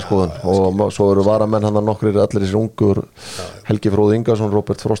stendst enga skoðun og svo eru varamenn hann nokkrir allir þessir ungur, Helgi Fróði Ingarsson,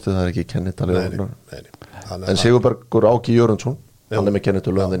 Róbert Frosti, það ekki kennitali. En Sigurbergur Áki Jörundsson, hann með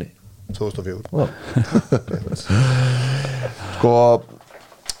kennitölu hann inni 2004 sko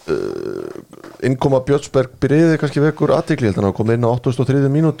innkoma Björnsberg byrjiði kannski vekur athygli, ég held að hann kom inn á 83.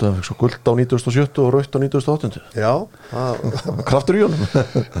 mínútu, hann fekk svo guld á 97. og rautt á 98. Já, kraftur í honum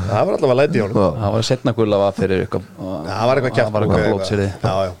það var allavega læti í honum. Það var setna gull að var fyrir ykkur það var eitthvað kjafn, það var eitthvað blótsýri.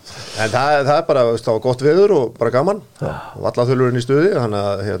 En það er bara, það var gott veður og bara gaman og vallaþulurinn í stuði, þannig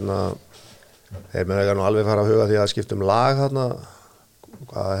að þeir með nú alveg fara að huga því að skiptum lag þarna,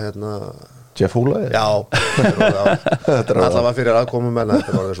 Jeff Hula? Já, þetta er allavega fyrir aðkomum en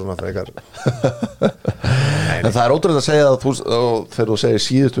þetta var svona frekar. En það er ótrúlega að segja að þegar þú segir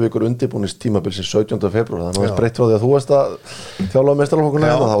síðustu vikur undirbúningstímabilsins 17. febrúar, það er nú breytt frá því að þú varst að þjálfa meistaraflokkurinn,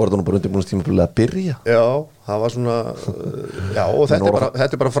 þá var þetta nú bara undirbúningstímabilið að byrja. Já, það var svona og þetta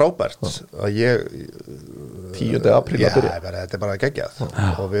er bara frábært að 10. apríl að byrja. Já, þetta er bara geggjað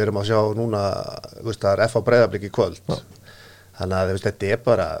og við erum að sjá núna, það er FH Breiðablik í kvöld, þannig að þetta er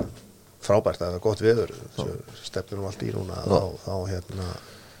bara frábært, það er gott viður, stefnum allt í núna, þá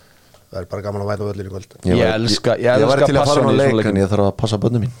það er bara gaman að væta á völlinu í kvöld. Ég elska var til að fara á leik, en passion ég þarf að passa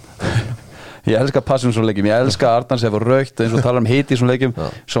börnum mín. Ég elska passion svona leikjum, ég elska Arnars ef og raukt, eins og talar hiti í svona leikjum,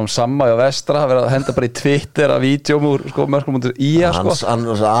 svo Samma á Vestra, verið að henda bara í Twitter að vídjum úr mörgum undir IA sko. Hann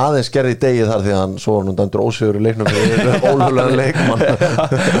aðeins gerði degið þar því að hann svo hann dæmdur ósigur í leiknum fyrir ólhulega leikmann.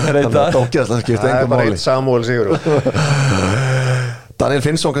 Þannig að dókjast skipti engum máli. Það er bara eitt Samúel sigur. Daniel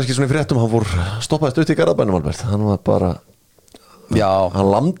Finnsson kannski svona í fréttum, hann stoppaði stutt í Garðabænum Albert, hann var bara hann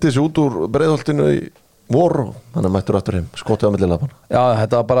lamdi sig út úr Breiðholtinu í vor og hann mættur aftur heim, skotið á milli lapanna. Já,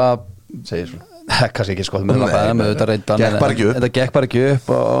 þetta var bara segir svona, kannski ekki skotið milli lapanna, þetta gekk bara ekki upp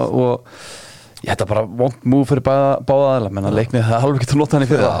og þetta bara vont move fyrir báða aðeila, menn að leiknið það halvur getur notað hann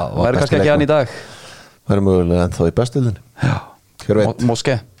í fyrir það og væri kannski ekki hann í dag. Væri mögulega ennþá í bestildinni. Já, hver veit?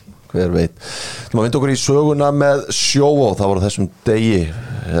 Moské. Hver veit. Þú vindu okkur í söguna með Sjóvá, það voru þessum degi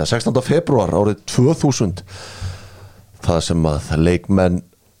 16. febrúar árið 2000 það sem að leikmenn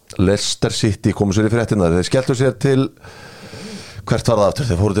Leicester City komu sér í fréttina, þeir skelltu sér til hvert var það aftur,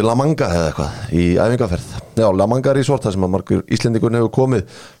 þeir fóru til La Manga eða eitthvað í æfingaferð. Já, La Manga Resort, það sem að margur Íslendingur hefur komið.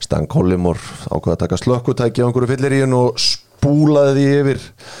 Stan Collymore ákvað að taka slökkutæki á einhverju fylliríun og spúlaði því yfir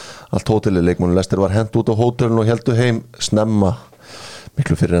allt hótelið. Leikmenn Leicester var hent út á hótelinu og heldu heim snemma,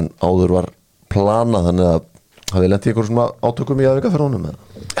 miklu fyrir en áður var planað, þannig að hafið lent í einhverjum svona átökum í æfingaferðunum eða?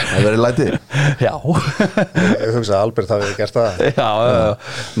 Það verið lætið? Já. Ég hugsa að Albert hafi gert það. Já,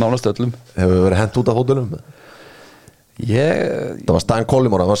 nánast öllum. Hefur verið hent út af hótelum? Það var Stan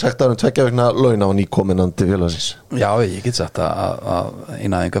Collymore, hann var sektaður 2 vikna laun á nýkominnan til félagsins. Já, ég get sagt að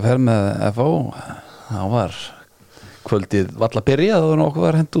eina æfingaferð með FH, það var kvöldið valla byrjað og nokkuð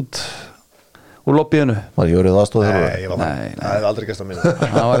var hent út úr lobbyinu. Var Jörið aðstóð þegar? Nei, ég var það hefði aldrei gæst á mínu.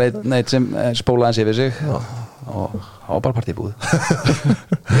 Það var einn sem spólaði hans yfir sig og það var bara partíbúð.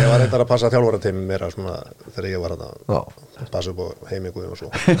 Ég var reyndar að passa þjálfarateimið mér svona þegar ég var að passa upp á Heimiguðum og svo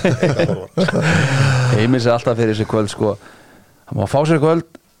Heimir sér alltaf fyrir þessi kvöld sko, það má fá sér kvöld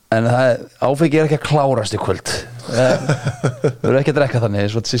en áfengi ekki að klárast í kvöld. Það eru ekki að drekka þannig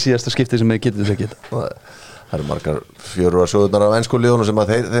eins og þessi síðasta skipti sem við getum þess að geta. Það eru margar fjörugar sögurnar af ensku liðunum sem að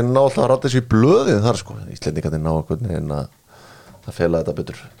þeir ná alltaf að ráta þessu í blöðin þar sko. Íslendingarnir ná að fela þetta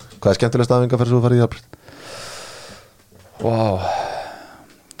betur. Hvað er skemmtilegst æfingaferð sem þú farið í Albert? Vá,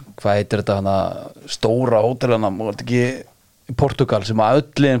 hvað heitir þetta hana stóra hótelana, var þetta ekki í Portugal sem að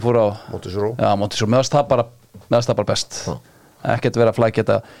öll liðin fór á Montesoro. Já, Montesoro, mér fannst það bara best. Ekkert vera að flækja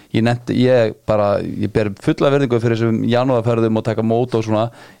þetta. Ég ber fulla verðingu fyrir þessum janúarferðum og taka mót og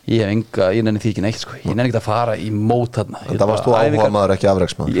svona. Ég nenni því ekki neitt sko. Ég nenni ekki að fara í mót þarna. Þetta varst þú áhuga maður, ekki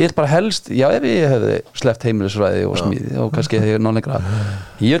afreksmaður? Ég vil bara helst, já ef ég hefði sleppt heimilisfræði og smíði og kannski hefði ég náð lengra.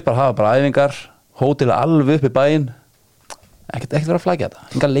 Ég vil bara hafa bara æfingar, hótel alveg upp í bæinn. Ekkert vera að flækja þetta.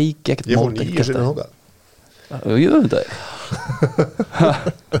 Enga leiki, ekkert mót. Ég fór 9 sinni þangað. Ég þetta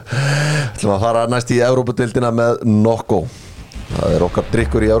ætlum að fara næst í Evrópudeildina með Nokko. Það er okkar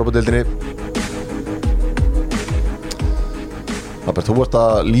drykkur í Evrópudeildinni. Albert, þú varst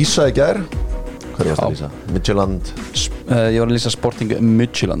að lýsa í gær. Hvað varst að lýsa? Midtjylland. Ég var að lýsa Sporting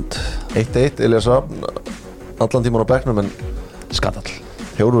Midtjylland 1-1, Elias Rafn allan tíman á bekknum, en skandall.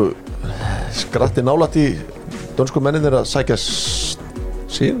 Hefurðu skratti nálægt í dönsku menninir að sækja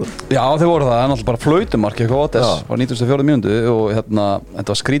Sigur. Já, þeir voru það, en alltaf bara flautumark eitthvað Otis á 94. mínútu og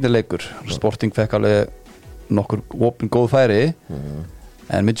þetta var skrýtinn leikur. Sporting fekk alveg nokkur opin góð færi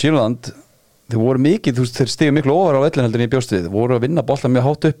en Midtjylland þeir voru mikið, þú veist, þeir stigu miklu ofar á vellin heldur en ég bjóst við, voru að vinna boltan mjög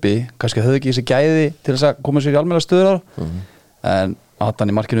hátt uppi, kannski höfðu ekki þessi gæði til þess að koma sér í almennilega stöðar en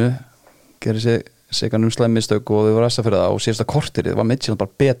Adam í markinu gerir sig slæm mistök og þau voru ræsta fyrir það og síðasta korterið var Midtjylland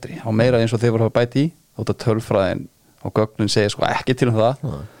bara betri og meira eins og þeir voru að bæti í þótt að tölfræðin og gögnin segir sko ekki til það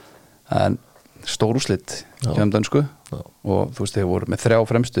en stór úrslit hjá dönsku og þú veist, þeir voru með 3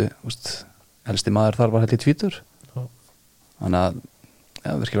 fremstu, þú veist, helsti maður þar var heldur tvítur þannig að,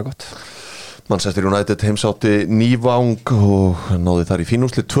 já, virkilega gott. Manchester United heimsátti Nývang og náði þar í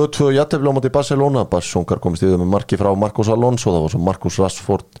fínúrslit 2-2 jafntefli á móti Barcelona. Barsongar komist yfir með marki frá Marcos Alonso, það var svo Marcus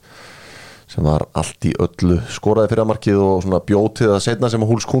Rashford sem var allt í öllu, skoraði fyrir markið og svona bjótið að setna sem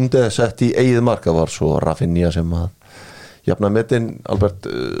að Huls Kunde sett í eigið mark, það var svo Rafinha sem að jafna metin. Albert,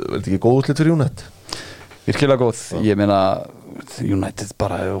 verður ekki góð úrslit fyrir United? Virkilega góð, ég meina United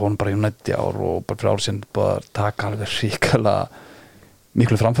hún bara United í ár og bara fyrir ár síðan bara taka alveg ríkala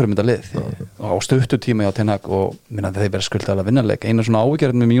miklu framförum þetta lið á stuttu tíma hjá Ten Hag og minna þeir verið skulda alveg vinnarleik. Einu svona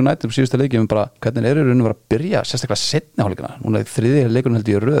ávíkjörn með United síðustu leikjum bara hvernig eru rauninu að byrja sérstaklega seinni hálfleikana. Núna er þriðji leikurinn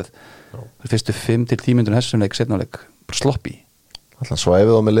held ég röð. Fyrstu 5 til 10 mínútur þessum leik seinni hálfleik bara sloppy. Alltaf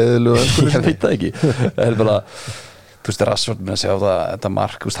svæfið á með leiðilegu ég veit það ekki. Það er bara þú veist, Rashford með að segja á þetta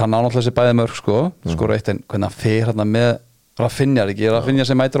mark, þú veist, hann ánáttúrulega sér bæði mörg skora eitt en hvernig hann fer hérna með Rafinha, ekki Rafinha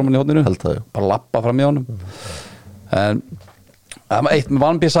sem mætir á hann í hóðninu bara lappa fram í honum en það var eitt með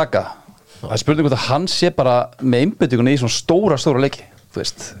Van Bissaka það er spurning hvort að hann sé bara með einbeitingunni í svona stóra leiki þú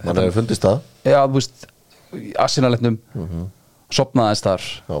veist, hann hefur fundist það já, þú veist, í Arsenal-leiknum sofnaði aðeins þar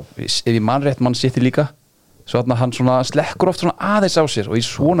ef ég man rétt mann sitt líka svo að hann svona slekkur oft svona aðeins á sér og í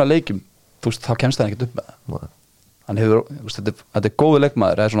svona leikjum, þú veist, þá kemst það ekkert upp með það hann hefur, þetta er góðu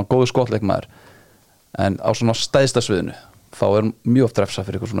leikmaður eða svona góðu skotleikmaður en á svona stæðsta sviðinu þá er mjög oft refsa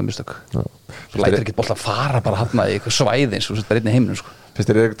fyrir eitthvað svona mistök svo lætir ekki bolla að fara bara hann í eitthvað svæði eins og þetta er einnig heiminum sko. Finnst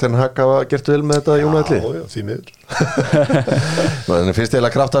þér Ten Hag hafa gert vel með þetta United? Já, því miður en finnst þér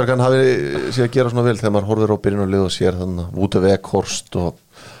að Kraftwerk hann hafi sér að gera svona vel þegar maður horfir á byrjunarlið og sér þannig að Wout Weghorst og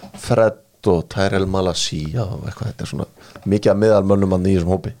Fred og Tyrell Malacia og eitthvað, þetta er svona mikið að meðalmönnum að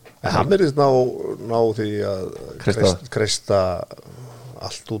nýjum hópi hann verðist ná því að kreista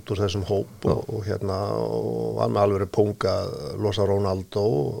allt út úr þessum hóp og hérna og var með alveg pung að losa Ronaldo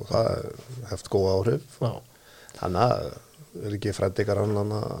og það hefði góð áhrif þannig að er ekki Fred ykkar hann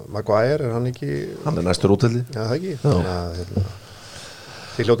Maguire, er hann ekki hann er næstur útveldi já það ekki þannig að hérna,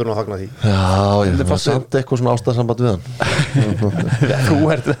 þið hljótur nú að fagna því ég var samt eitthvað svona ástæðsamband við hann þú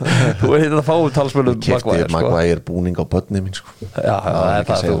ert þetta að fá talsmönnum Maguire búning á börni mín sko. já, það er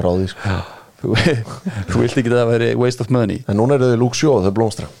það frá því sko. þú vilt ekki það að vera waste of money en núna eru þau Luke Shaw, þau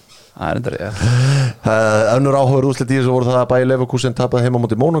blómstra það er enda rétt önnur áhugur úrslit í þessu voru það að Bayer Leverkusen tapaði heima á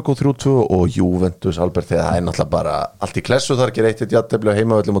móti Monaco 3-2 og Juventus Albert þegar það er náttúrulega bara allt í klessu þar gerir 1-1 jafntefli á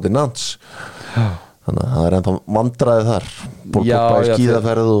heimavöldi móti Nantes þannig að það er ennþá vandræði þar Pogba í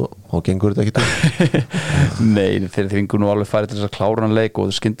skíðaferð og gengur þetta ekki til nei, þeir fengur nú alveg færi til þess að klára hann leik og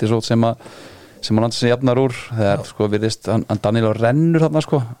það skyndi svo sem að Nantes jafnar úr þegar sko virðist hann Daniel rennur þarna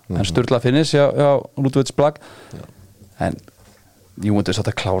sko en sturla finnis já Ludvigs Blag en Juventus átt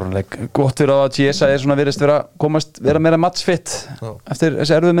að klára hann leik gott fyrir að Chiesa er svona virðist vera meira matchfit eftir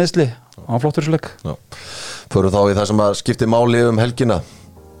þessi erfið meðsli og hann flottur þessu leik förum þá í það sem að skipti máli helgina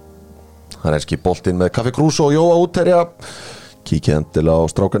það er enski boltinn með Kaffi Krús og Jóa útherja kíkja endilega á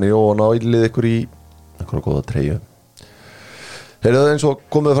strákani Jóa og ná ílið ykkur í einhverja góða treyju heyrðu það eins og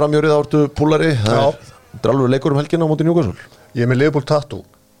komið fram Jórið ártu púlari það er alveg leikur helgina á móti Newcastle ég er með Liverpool tattoo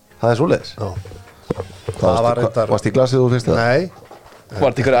það er svoleiðis varst í glasið og fyrst það? Nei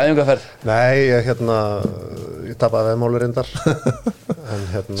Var þetta ykkur æfingarferð? Nei, ég tapaði veðmáli reyndar en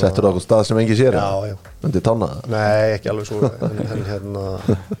settur það á stað sem engi sér? Já undir tána? Nei, ekki alveg svo en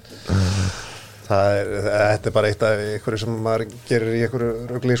þetta er bara eitt af einhverju sem maður gerir í einhverju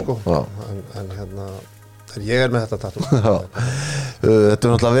rugli sko en ég er með þetta tattoo Þetta er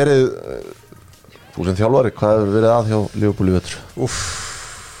náttúrulega verið þú sem þjálfari, hvað hefur verið að hjá Liverpool í vetur?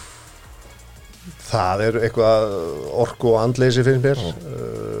 Það er eitthvað orku og andleysi finnst mér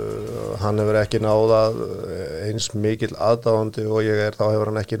hann hefur ekki náðað eins mikil aðdáandi og ég er þá hefur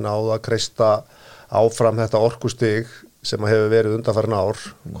hann ekki náðað að kreista áfram þetta orkustig sem hefur verið undanfarin ár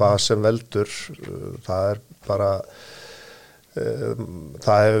hvað sem veldur það er bara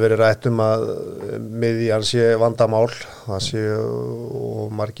það hefur verið rætt að miðjan sé vandamál það sé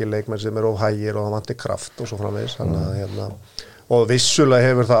og margir leikmenn sem eru of hægir og það vantir kraft og svo framvegis og vissulega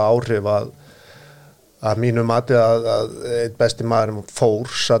hefur það áhrif að að mínu mati að einn besti maður fór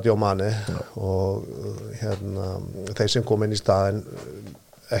Sadio Mane og þeir sem kom inn í staðinn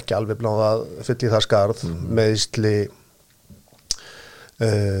ekki alveg bláð að fylla í það skarð meiðsli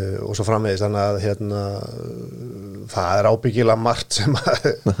og svo framvegis þannig að það ábyggilega margt sem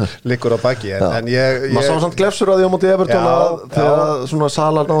liggur á baki en ég maður sá samt glefsur að því á móti Everton þegar svona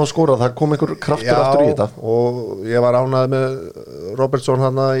Salah náðu að skora það kom einhver kraftur aftur í þetta og ég var ánægð með Robertson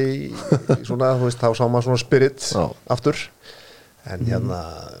þarna í svona þú veist þá sá maður svona spirit aftur en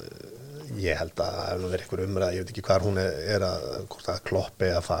ég held að það hefur verið einhver umræð, ég veit ekki hvað hún er hvort það kloppi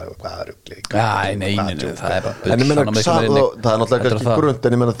eða hvað rugli nei, það er bara en ég meina, það er náttúrulega kannski grund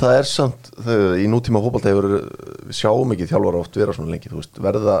en ég meina það er samt í nútíma fótbolta við sjáum ekki þjálfara oft vera svona lengi, þú veist,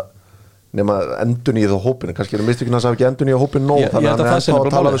 verða nema endurnýið á hópinu, kannski eru mistökin að það ekki endurnýið á hópinu nóg, þannig að hann er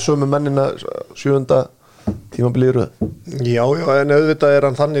að tala við sömu mennina 7. tímabilið í röð. Já, en auðvitað er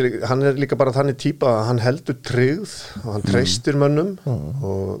hann er líka bara þannig típa að hann heldur tryggð og hann treystir mönnum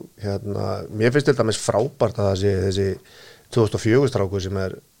og mér finnst þetta mest frábært að það sé þessi 2004 strákur sem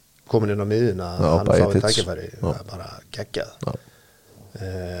er komin inn á miðina að hann fái tækifæri, það er bara geggjað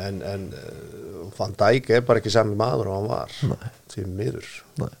en Van Dijk er bara ekki sami maður og hann var því miður.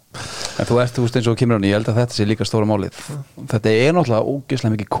 En þú veist eins og kemur hann, ég held að þetta sé líka stóra málið. Þetta er náttúrulega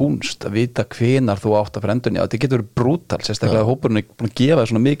ógeðslega mikið kúnst að vita hvenar þú átt að fyrir endurinn, þetta getur verið brútal, sérstaklega búin að gefa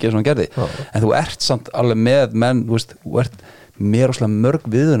þér svona mikið svona gerði, en þú ert samt alveg með menn, þú ert mér óslega mörg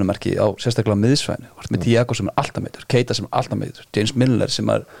viðunumerki á sérstaklega miðsvæðinu, þú ert með Thiago sem er alltaf meiddur, Keita sem er alltaf meiddur, James Milner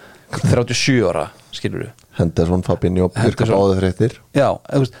sem er 37 ára, skilur við. Henderson, Fabinho, virka báðið þreyttir. Já,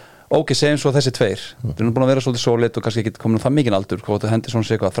 ok, segjum svo þessi tveir þeir eru búin að vera svolítið sólit og kannski ekki komin það mikinn aldur hvort það hendur svona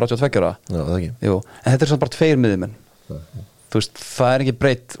sig eitthvað 32 ára en þetta er samt bara tveir miðjumenn þú veist, það er ekki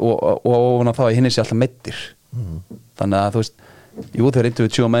breytt og ofan að það hinn er sér alltaf meiddir þannig að þú veist jú, þeir reyndu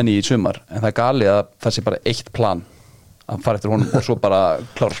við 20 menn í sumar en það er galið að það sé bara eitt plan að fara eftir honum og svo bara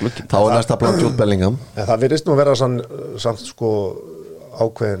klára slukkin þá er næsta plan Jude Bellingham það virðist nú vera samt sko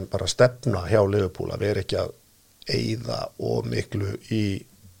ákveðin bara stefna hjá Liverpool að vera ekki að eyða of miklu í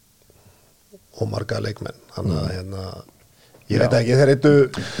og marga leikmenn þannig að ég veit ekki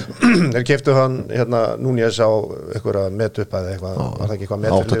þeir keyptu hann Núñez á einhverja metupphæð eitthvað var það ekki eitthvað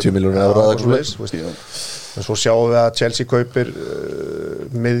metur 80 milljónir evra eða eitthvað en svo sjáum við að Chelsea kaupir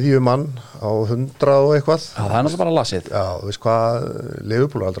miðjumann á 100 og eitthvað það er náttúrulega bara lasið þú veist hvað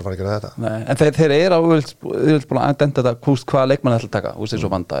Liverpool aldrei fara að gera þetta Nei, en þeir eru búin að denda þetta hvaða leikmann ætla að taka eins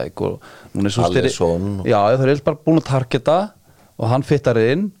og Van Dijk og Alisson þeir eru bara búin að targeta og hann fittar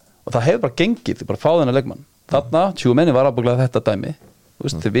inn og það hefur bara gengið, þið bara fá þennan leikmann þarna, Tjúmenni var ábygglega þetta dæmi þú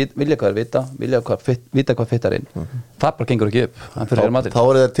veist, þið vilja hvað þeir vita hvað fittar inn það bara gengur ekki upp þá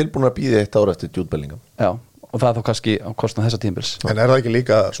eru þeir tilbúin að býða 1 ár eftir Jude Bellingham já, og það er þá kannski á kostnað þessa tímabils en er það ekki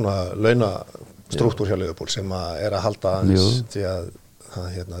líka svona launastruktúr hjá Liverpool sem að er að halda aðeins því að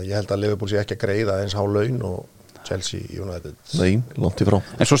ég held að Liverpool sé ekki að greiða eins há laun og Chelsea, United Nei, langt í frá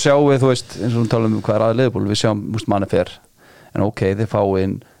en svo sjáum við, þú veist, eins og við talum hvað er að Liverpool við sjáum, Mane fer en ok, þeir fá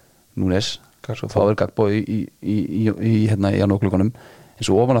inn Núñez svo fáður Gagbo í janúargluggunum eins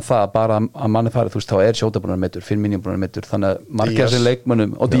og ofan að það bara að manni farið þú veist þá er Sjóta búin að meiddur, Firmino búin að meiddur þannig að margir þessi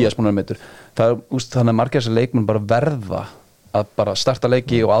leikmönnum og Díaz búin að meiddur þannig að margir þessi leikmönn bara verða að bara starta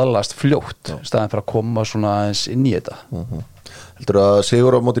leiki og aðlast fljótt staðan fyrir að koma svona eins inn í þetta Heldur að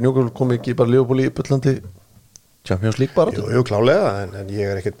sigur á móti Newcastle komi ekki bara Liverpool í bullandi Champions League bara? Jú, klálega en ég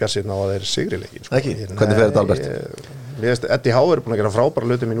er ekkert bjartsýnn á að þeir sigri leikin Ekki? Hvernig fer þetta Albert? Eddie Howe er búin að gera frábæra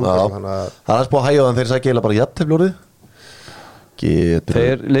hluti í Newcastle það er aðeins búin að hægja þeir sækja eiginlega bara jafntefli orðið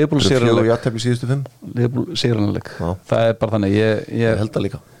þeir Liverpool sigurleik jafntefli síðustu 5 Liverpool sigurleik það er bara þannig ég held það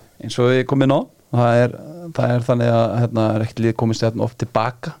líka eins og ég kom inn á það er þannig að er ekkert lið komist oft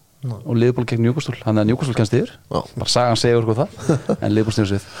tilbaka og Liverpool gegn Newcastle þannig að Newcastle kennst yfir bara sagan segur sko það en Liverpool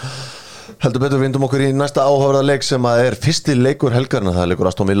styrur sig Heldur betur vindum okkur í næsta áhugaverða leik sem að er fyrsti leikur helgarna það er leikur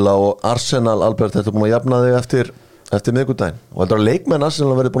Aston Villa og Arsenal Albert þetta er búin að jafna þig eftir miðvikudaginn og heldur að leikmenn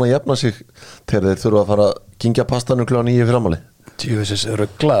Arsenal verið búin að jafna sig þegar þeir þurfa að fara að kyngja pastanum kl. 9 fyrir ámali Tjóðis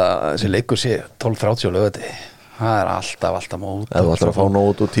ruggla þessi leikur sé 12:30 á laugardegi það er alltaf mót ef þú ætlar að fá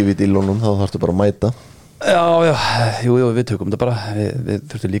nót úr TV-dílunum þá þarftu bara að mæta jú, við tökum þetta bara við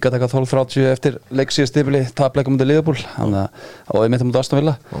þurftum líka að taka 12:30 eftir leik síðastífili tapleikum undir Liverpool þannig að við mittum út Aston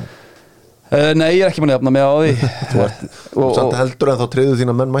Villa Nei, ég er ekki búin að jafna mig á því Þú samt heldur en þá treyðu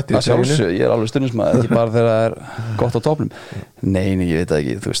þína menn mættir í seríunni Ég er alveg stundismæður, ekki bara þegar það er gott á topnum Nei, ég veit það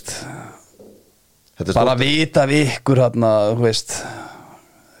ekki, þú veist bara að vita við ykkur hérna, þú veist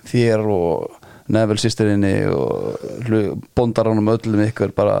þér og Neville systerinni og bondaranum öllum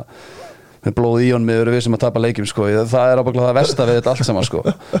ykkur bara með blóð í honum við sem að tapa leikjum sko. Það ábyggilega það versta við þetta allt saman sko.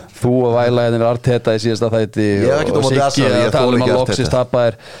 Þú og Væla við Arteta í síðasta þætti og Siggi að tala að loksins tapa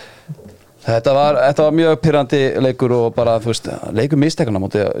þetta var mjög pirrandi leikur og bara þú veist leikur mistekana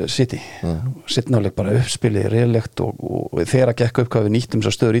móti City sitnáleik bara uppspilið reylegt og þegar að gekk upp hvað við nýttum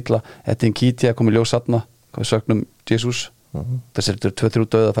svo stöður illa Edin Ketia kom í ljós þarna hvað við sögnum Jesus þessi er 2-3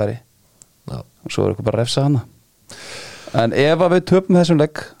 dauðafæri og svo er eitthvað bara refsa hana en ef að við töpum þessum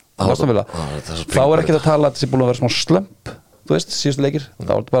leik þá er ekki að tala að þessi búin að vera smá slömp þú veist, síðustu leikir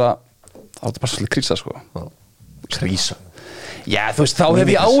þá er þetta bara svolítið krísa sko Krísa Já, þú veist, þá hef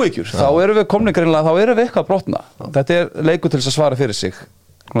ég áhyggjur þá erum við komni greinlega, þá erum við eitthvað að brotna þetta er leikur til þess að svara fyrir sig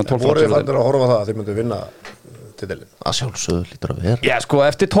voru þið fannir að horfa það að þið myndu vinna titilinn að sjálfsögðu lítur að vera Já, sko,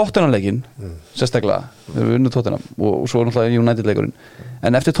 eftir Tottenham-leikin sérstaklega, við erum unnið Tottenham og svo náttúrulega United-leikurinn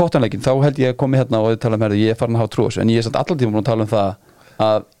en eftir Tottenham-leikin, þá held ég að komi hérna og tala ég er farin að hafa trú þessu, en ég er samt allan tíma búin að tala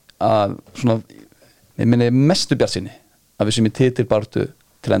það að svona, ég minni mestu bjartsýni að við sem í titilbaráttu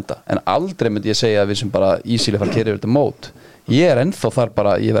til enda, en aldrei myndi ég segja að við sem bara easily fara að keyra yfir þetta mót ég er ennþá þar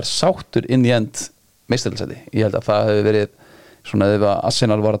bara, ég verð sáttur inn í end meistardeildsæti, ég held að það hefur verið svona ef að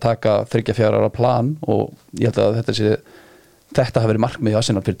Arsenal var að taka 3-4 ára plan og ég held að þetta hafi verið markmið í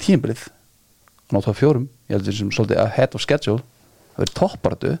Arsenal fyrir tímabilið á top 4, ég held að sem svolítið ahead of schedule, það verið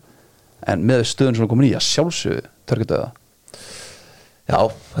topparatu en með stöðun sem komin í að sjálfsögðu törkudauða Já,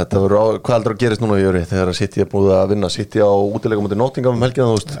 þetta verður hvað heldur að gerist núna í Jöri þegar City er búið að vinna City á útileikum undir Nottingham helgina,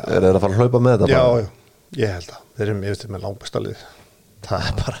 þú veist, er þeir að fara að hlaupa með þetta? Já, ég held að þeir eru yfir með langbæstalið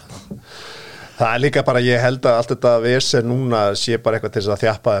það er líka bara ég held að allt þetta vesen núna sé bara eitthvað til þess að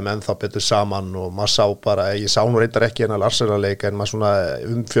þjappa þeim ennþá betur saman og maður sá bara, ég sá nú reyndar ekki hennar Arsenal-leik en maður svona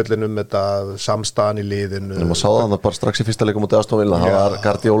umfjöllin þetta samstaðan í liðinu maður sá það bara strax í fyrsta leikum út í Aston Villa það var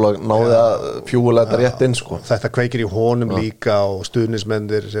Guardiola náði að fjúgulega þetta rétt inn sko. Þetta kveikir í honum líka og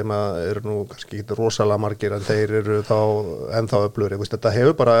stuðnismennir sem eru nú kannski ekki rosalega margir en þeir eru þá ennþá öflugri, þetta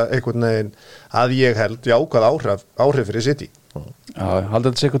hefur bara einhvern veginn að ég held jákvæð áhrif fyrir City Já,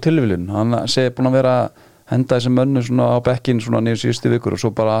 haldið þetta sé eitthvað tilviljun hann sé búin að vera henda þessum mönnu svona á bekkinn svona niður síðustu vikur og svo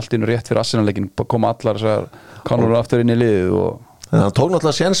bara allt inn rétt fyrir Arsenal-leikin koma allar þessar kannur aftur inn í liðið en hann tók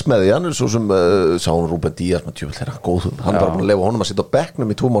náttúrulega séns með því hann er svo sem sá hún Ruben Díaz með djöfull þeirra góðum hann var búin að lefa honum að sitja á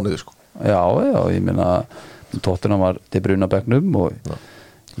bekknum í 2 mánuði sko. Já, ég meina Tottenham var De Bruyne á bekknum og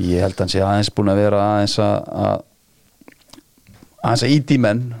ég held að hann sé aðeins búin að vera aðeins að íti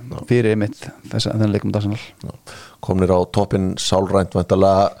menn fyrir einmitt þennan leikum Arsenal komnir á toppinn sálrænt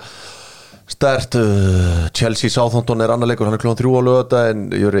væntalega sterkt Chelsea Southampton er annar leikur hann er klukkan 3 á laugardaginn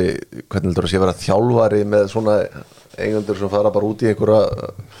Jöri, hvernig heldur það sé vera þjálfari með svona eigendur sem fara bara út í einhverja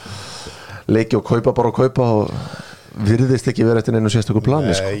leiki og kaupa og virðist ekki vera eftir einu sérstöku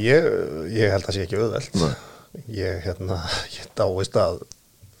plani sko. ég held að sé ekki auðvelt ég dáist að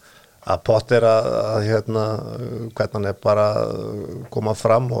Potter að hvernig hann er bara koma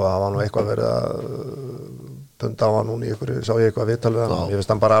fram og það var nú eitthvað verið að bunda á hann núna í ykkur, sá ég eitthvað viðtal við hann, ég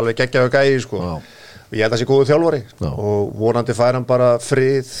veist hann bara alveg geggjaðu gæi sko. Og ég held að það sé góðu þjálfari og vonandi fær hann bara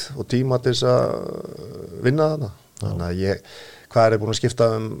frið og tíma til þess að vinna þarna þannig að hvað er búin að skipta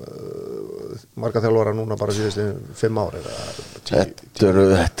marga þjálfara núna bara síðustu 5 ár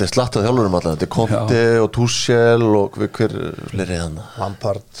Þetta er slattað þjálfurum allavega, þetta er Conte og Tuchel og hver fleiri hana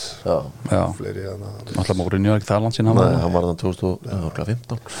Lampard fleiri hana Alltaf Mourinho er ekki það landsinn hann var þann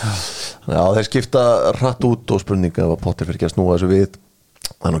 2015 Já, þeir skipta rætt út og spurninga ef að Potter fyrir ekki að snúa þessu við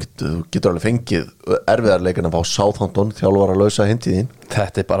þannig að þú getur alveg fengið erfiðarleikin að fá Southampton þjálfara að lausa hintíðin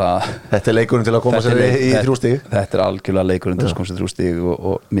Þetta er leikurinn til að koma sér í 3 stig Þetta er algjörlega leikurinn til að koma sér í 3 stig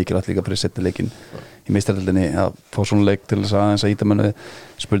og mikilvægt líka fyrir setni leikin í meistardeildinni að fá svona leik til þess að íta menn við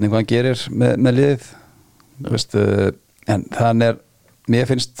spurning hvað hann gerir með liðið veist, en þannig mér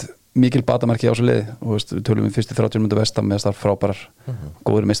finnst mikil batamarki á þessu liði og veist, við tölum fyrstu 30 minútur vestam með þar frábærar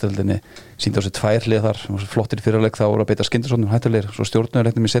góður í meistardeildinni síndi á sig 2 hlið þar flottir í fyrirleik þá voru að beita Skyndarsson hættulegir svo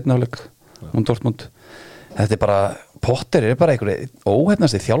stjórnuleiknum í seinni hálfleik Dortmund þetta er bara Potter er bara einhverju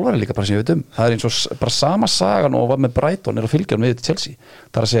óhefnasti þjálfari líka bara sem ég veit það er eins og bara sama sagan og var með Brighton er að fylgja hann við til Chelsea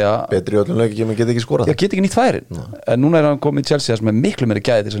það er að segja betri í öllum leik en get ekki skorað get ekki nýtt færin en núna er hann komið í Chelsea sem er miklu meiri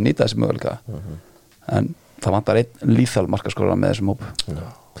gæði til að nýta þessi möguleika en það vantar einn lýþal markaskorara með þessum hóp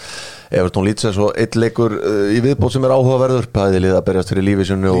Everton Leeds er svo einn leikur í viðbót sem er áhugaverður bæði lið að berjast fyrir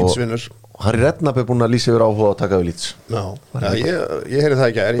lífisjunni og Harry Redknapp er búin að lýsa yfir áhuga að taka við Leeds ég heyri það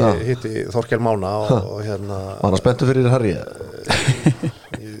ekki ég hitti Þorkel Mána og Var hann spenntur fyrir Harry?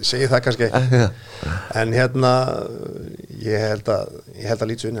 Ég segi það kannski ekki en ég held að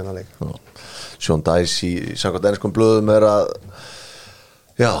Leeds vinni hennar leik Sean Dyche í samkvæmt enskum blöðum er að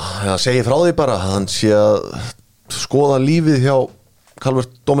segi frá því bara hann sé að skoða lífið hjá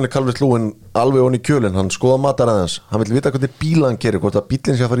Dominic Calvert-Lewin alveg onni í kjölinn, hann skoða mataræðans, hann vil vita hvernig bíla hann gerir, hvort að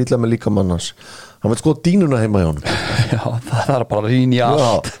bílinn sé að fara illa með líkamann hans, hann vil skoða dínuna heima hjá hann. Já, það er bara rýn í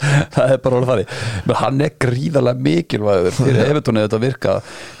allt. Það er bara orðið þannig. Men hann er gríðarlega mikilvægur fyrir Evertónið þetta virka.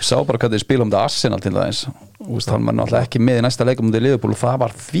 Ég sá bara hvernig spila þetta Arsenal til það eins. Hann var náttúrulega ekki með í næsta leikum í Liverpool og það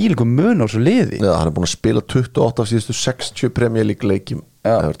var þvílíkur mun á þessu liði. Já, hann er búin að spila 28 af síðustu 60 Premier League leikjum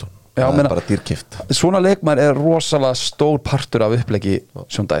Evertón. Já, það er bara dýrkift. Svona leikmær er rosalega stór partur af uppleggi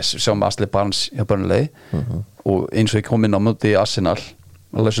sjáum Ashley Barnes hjá Burnley og eins og ég kom inn á móti Arsenal,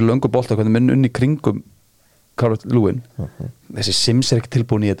 alveg þessu löngu bolta hvernig minn unni kringum Calvert-Lewin þessi Sims er ekki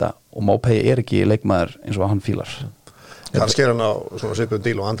tilbúin í þetta og Maupay er ekki leikmaður eins og hann fílar. Kannski hann á svona svipum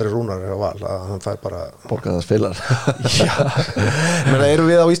díl og Andri Rúnar er á val að hann fær bara borgaðans félar. Men eru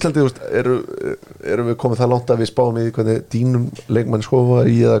við á Íslandi, eru við komið það langt að við spáum í hvernig dínum leikmann skofa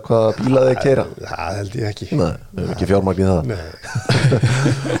í eða hvaða bíla þeir keyra? Það held ég ekki. Nei, við hefum ekki fjármagn í það. Nei.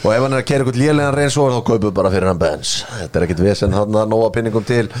 Og ef hann er að keyra eitthvað lélegan reynsóð þá kaupum við bara fyrir hann Benz. Þetta er ekkit vesen hann að nóga pinningum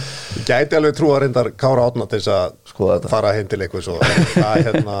til. Ég gæti alveg trú að reyndar Kára Árna til þess að fara heim til eitthvað svo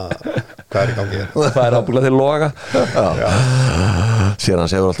hvað er í gangi hérna? Það er ábúinlega til loga. Sér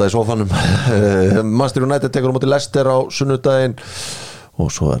hann segur alltaf í sofanum. Manchester United tekur á móti Leicester á sunnudaginn og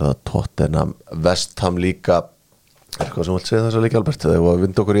svo er það Tottenham West Ham líka. Er eitthvað sem vilt segja þess að líka Albert þegar við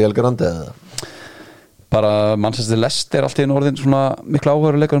vindu okkur í El Grande eða? Bara Manchester Leicester allt í einu orðin svona mikla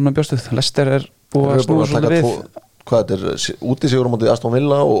áhöruleikar með bjóstuð. Leicester er búið að snúa svona við. Hvað þetta er? Útisigur á móti Aston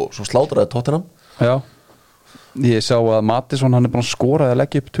Villa og svo slátraði Tottenham. Já. Ég sá að Maddison hann er búin að skora að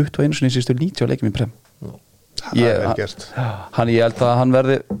leggja upp 21 sinni í síðustu 90 leikjum í Prem. Það er vel gert. Ég held að hann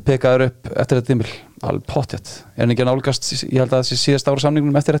verði pekaður upp eftir þetta tímabil, alveg pottjætt. Er hann ekki að nálgast, ég held að þessi síðasta ára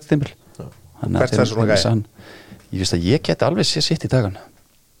samningunum eftir þetta tímabil. Hvert fer svona gæði? Ég veist að ég geti alveg séð sitt í dagan.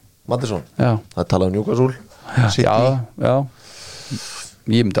 Maddison? Já. Það talaði um Newcastle. Já.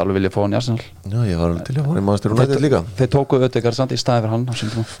 Ég myndi alveg vilja fá hann í Arsenal. Já, ég var til að fá hann í Manchester United líka. Þeir tóku Ödegaard samt í staði fyrir hann á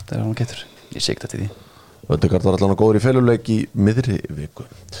sínum tíma, þegar hann getur. Ég sé ekki þetta í því. Ödegaard var allan góður í feluleik í miðri viku.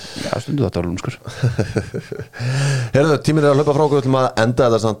 Já, stundu þetta var lúmskur. Herðu, tíminn er að hlaupa frá okkur til að enda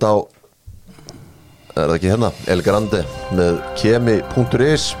þetta samt á er það ekki hérna, El Grande með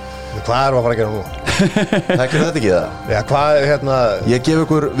kemi.is. Hvað erum við að fara að gera nú? Þekkir þetta ekki það? Já, hvað er hérna? Ég gef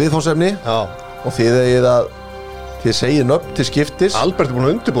ykkur viðfáðsefni og þið segið nöfn til skiptis. Albert er búin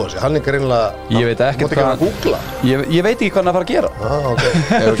að undirbúa sig, hann er greinilega ég veit ekki hvað að googla. Ég veit ekki hvað hann er að fara að gera. Okay.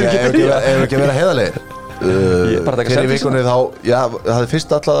 Ef ekki að vera heiðarlegir. Fyrir vikunni þá það hefði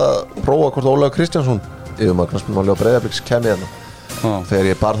fyrst alltaf að prófa hvort Ólafur Kristjánsson yfirmaður knattspyrnumáli á Breiðabliks kemi hérna. Þegar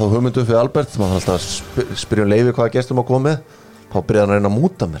ég bar þá hugmyndu fyrir Albert, maður þarf alltaf að spyrja um leyfi hvaða gestum að koma með, þá byrjaði hann að reyna að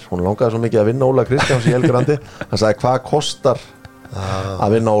múta mér. Hún langaði svo mikið að vinna Ólafur Kristjáns í El Grande. Hann sagði hvað kostar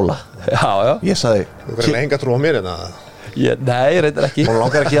að vinna Óla. Já. Ég sagði þú verður að enga trú á mér en að nei, reyndar ekki. Hún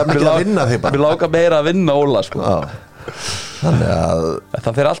langar ekki að vinna þig bara. Mér langar meira að vinna Óla sko. Þannig að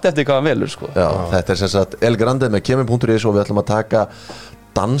það fer allt eftir hvað hann velur sko. Já, þetta er sem sagt El Grande með kemi.is og við ætlum að taka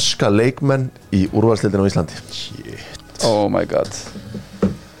danska leikmenn í úrvalsdeildinni á Íslandi. Shit. Oh my god.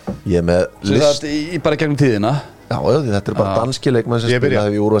 Ég er með list bara gegnum tíðina. Já, þetta er bara danski leikmenn sem spila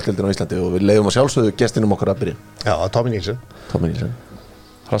í úrvalsdeildinni á Íslandi og við leiðum að sjálfsögðu gestinum okkar að byrja. Já, Tommy Nielsen.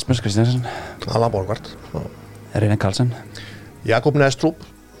 Rasmus Kristiansen. Allan Borgvart. Reine Karlsson. Jakob Nestrup.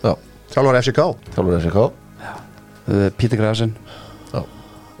 Já. Þjálfari FCK. Peter Grafsen. Já.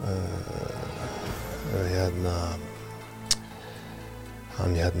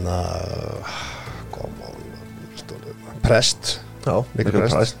 Hann Prest. Já, Mikkel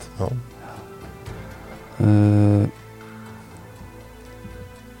Prest. Já.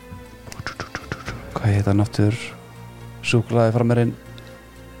 Hvað heit hann aftur? Súklaði framerinn.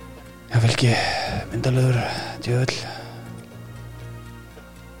 Já, vel ekki myndalögur djöðl.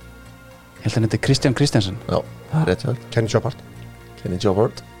 Ég held að hann heiti Kristján Kristjánsson. Já, rétt hjá. Kenny Jobbart.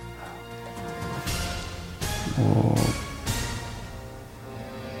 Og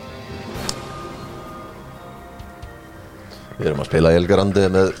við erum að spila El Grande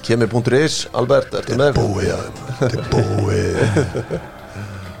með kemi.is. Albert, ertu með? Þetta er búið.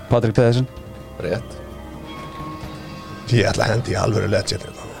 Patrik Pedersen. Rétt. Ég ætla að hendi í alvöru legend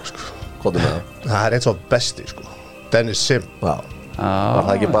sko. Hvað er með það? Það er eins og besti sko. Dennis Sim. Já. Var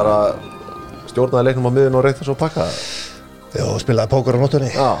það ekki bara stjórnaði leiknum á miðun og reynt þess að pakka það? Já, spilaði póker á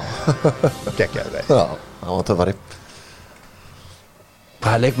nóttunni. Já. Geggjaði vei. Já, það var töffari.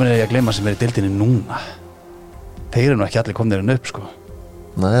 Hvaða leikmenn er ég að gleyma sem er í deildinni núna? Þeir eru nú ekki allir komnir inn upp sko.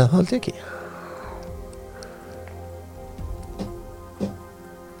 Nei, það held ég ekki.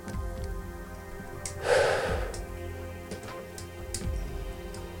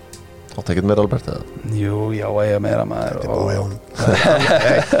 Átt ekkert meira Albert eða? Jú, já, eiga meira maður Búið á honum.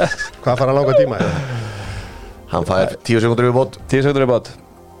 Hvað fara langa tíma? Hann fær 10 sekundur yfir bót 10 sekundur í bát.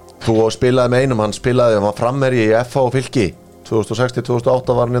 Þú spilaði með einum, hann spilaði hann var frammeri í FH og Fylki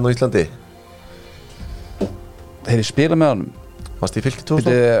 2006-2008 var hann inn á Íslandi Þeir spila með honum. Varst í Fylki Ertu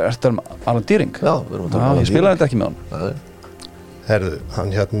 2008? um Alan Dýring? Já, við erum að tala Ég spilaði þetta ekki með honum. Nei. Herðu,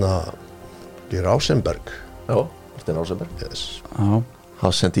 hann í Rásenberg. Já, Martin Ásenberg Yes. Já.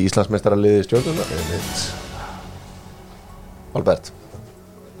 Hann sendi Íslandsmeistaraliðið Stjörnuna Albert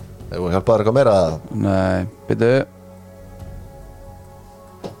Hefur þú hjálpað þér eitthvað meira? Nei, byrju.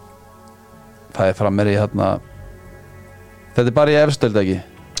 Það er frammeri hérna. Þetta er bara í efstöld ekki?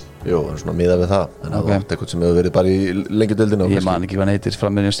 Jú, það er svona miðað við það En það Ok. var eitthvað sem hefur verið bara í lengi dildinu Ég man ekki hvað hann heitir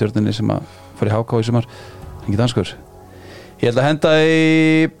frammeri í Stjörnunni sem að fór í HK í sumar. Engi danskur. Ég held að henda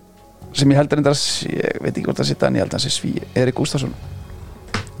í sem ég held að ég veit ekki hvort það sitta en ég held að það sé Svíi. Erik Gústason.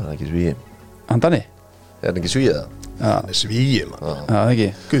 Það er ekki svíi Hann Danni? Er hann ekki svíið það? Já, Hann svíi, mann. já, það ekki.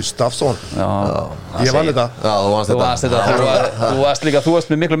 Gustafsson. Já. Ég vann þetta. Já, þú vannst Þú varst þetta, þú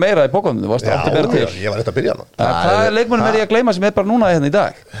varst með miklu meira í bókunum, þú varst Já, aldrei meira til. ég var þetta að byrja, mann. Hvað er leikmönnum er ég að gleyma sem er bara núna hérna í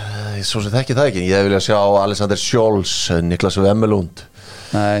dag? Svo sem þekki það ekki Ég vilja sjá Alexander Scholz Niklas Wemmelund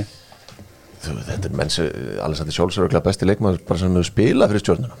Nei, Þetta er menn sem Alexander Scholz er örugglega besti leikmaður bara sem hefur spilað fyrir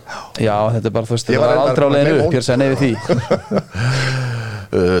Stjörnuna já, þetta er bara, þú veist, Ég þetta var var aldrei á reyndar leiðinu með upp, ég er að segja nei við því.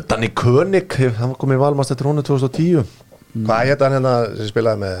 Danny König hann kom í Valmast eftir húnu 2010 Hvað hétt hann hérna sem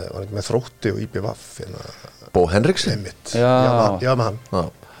spilaði með Þrótti og IBVF hérna, Bo Henriksen einmitt. Já. Ég var með hann. Já.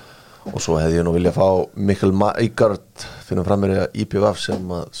 Og svo hefði ég nú viljað fá Mikkel Maigard finnum fram mér í IPVF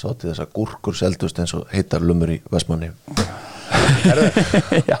sem að sátti þessa gúrkur seldust eins og heitar lumur í Vestmanni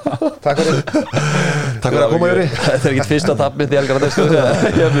Takk fyrir. Takk fyrir að koma Jöri Þetta er ekkert fyrsta tapmið í Elgar að þessu,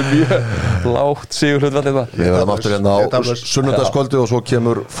 ég er með mjög lágt sigur hlutfall þetta. Við verðum aftur hérna á Ég er taflaus. sunnudagskvöldu og svo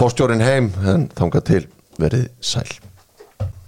kemur forstjórinn heim en þangað til verið sæl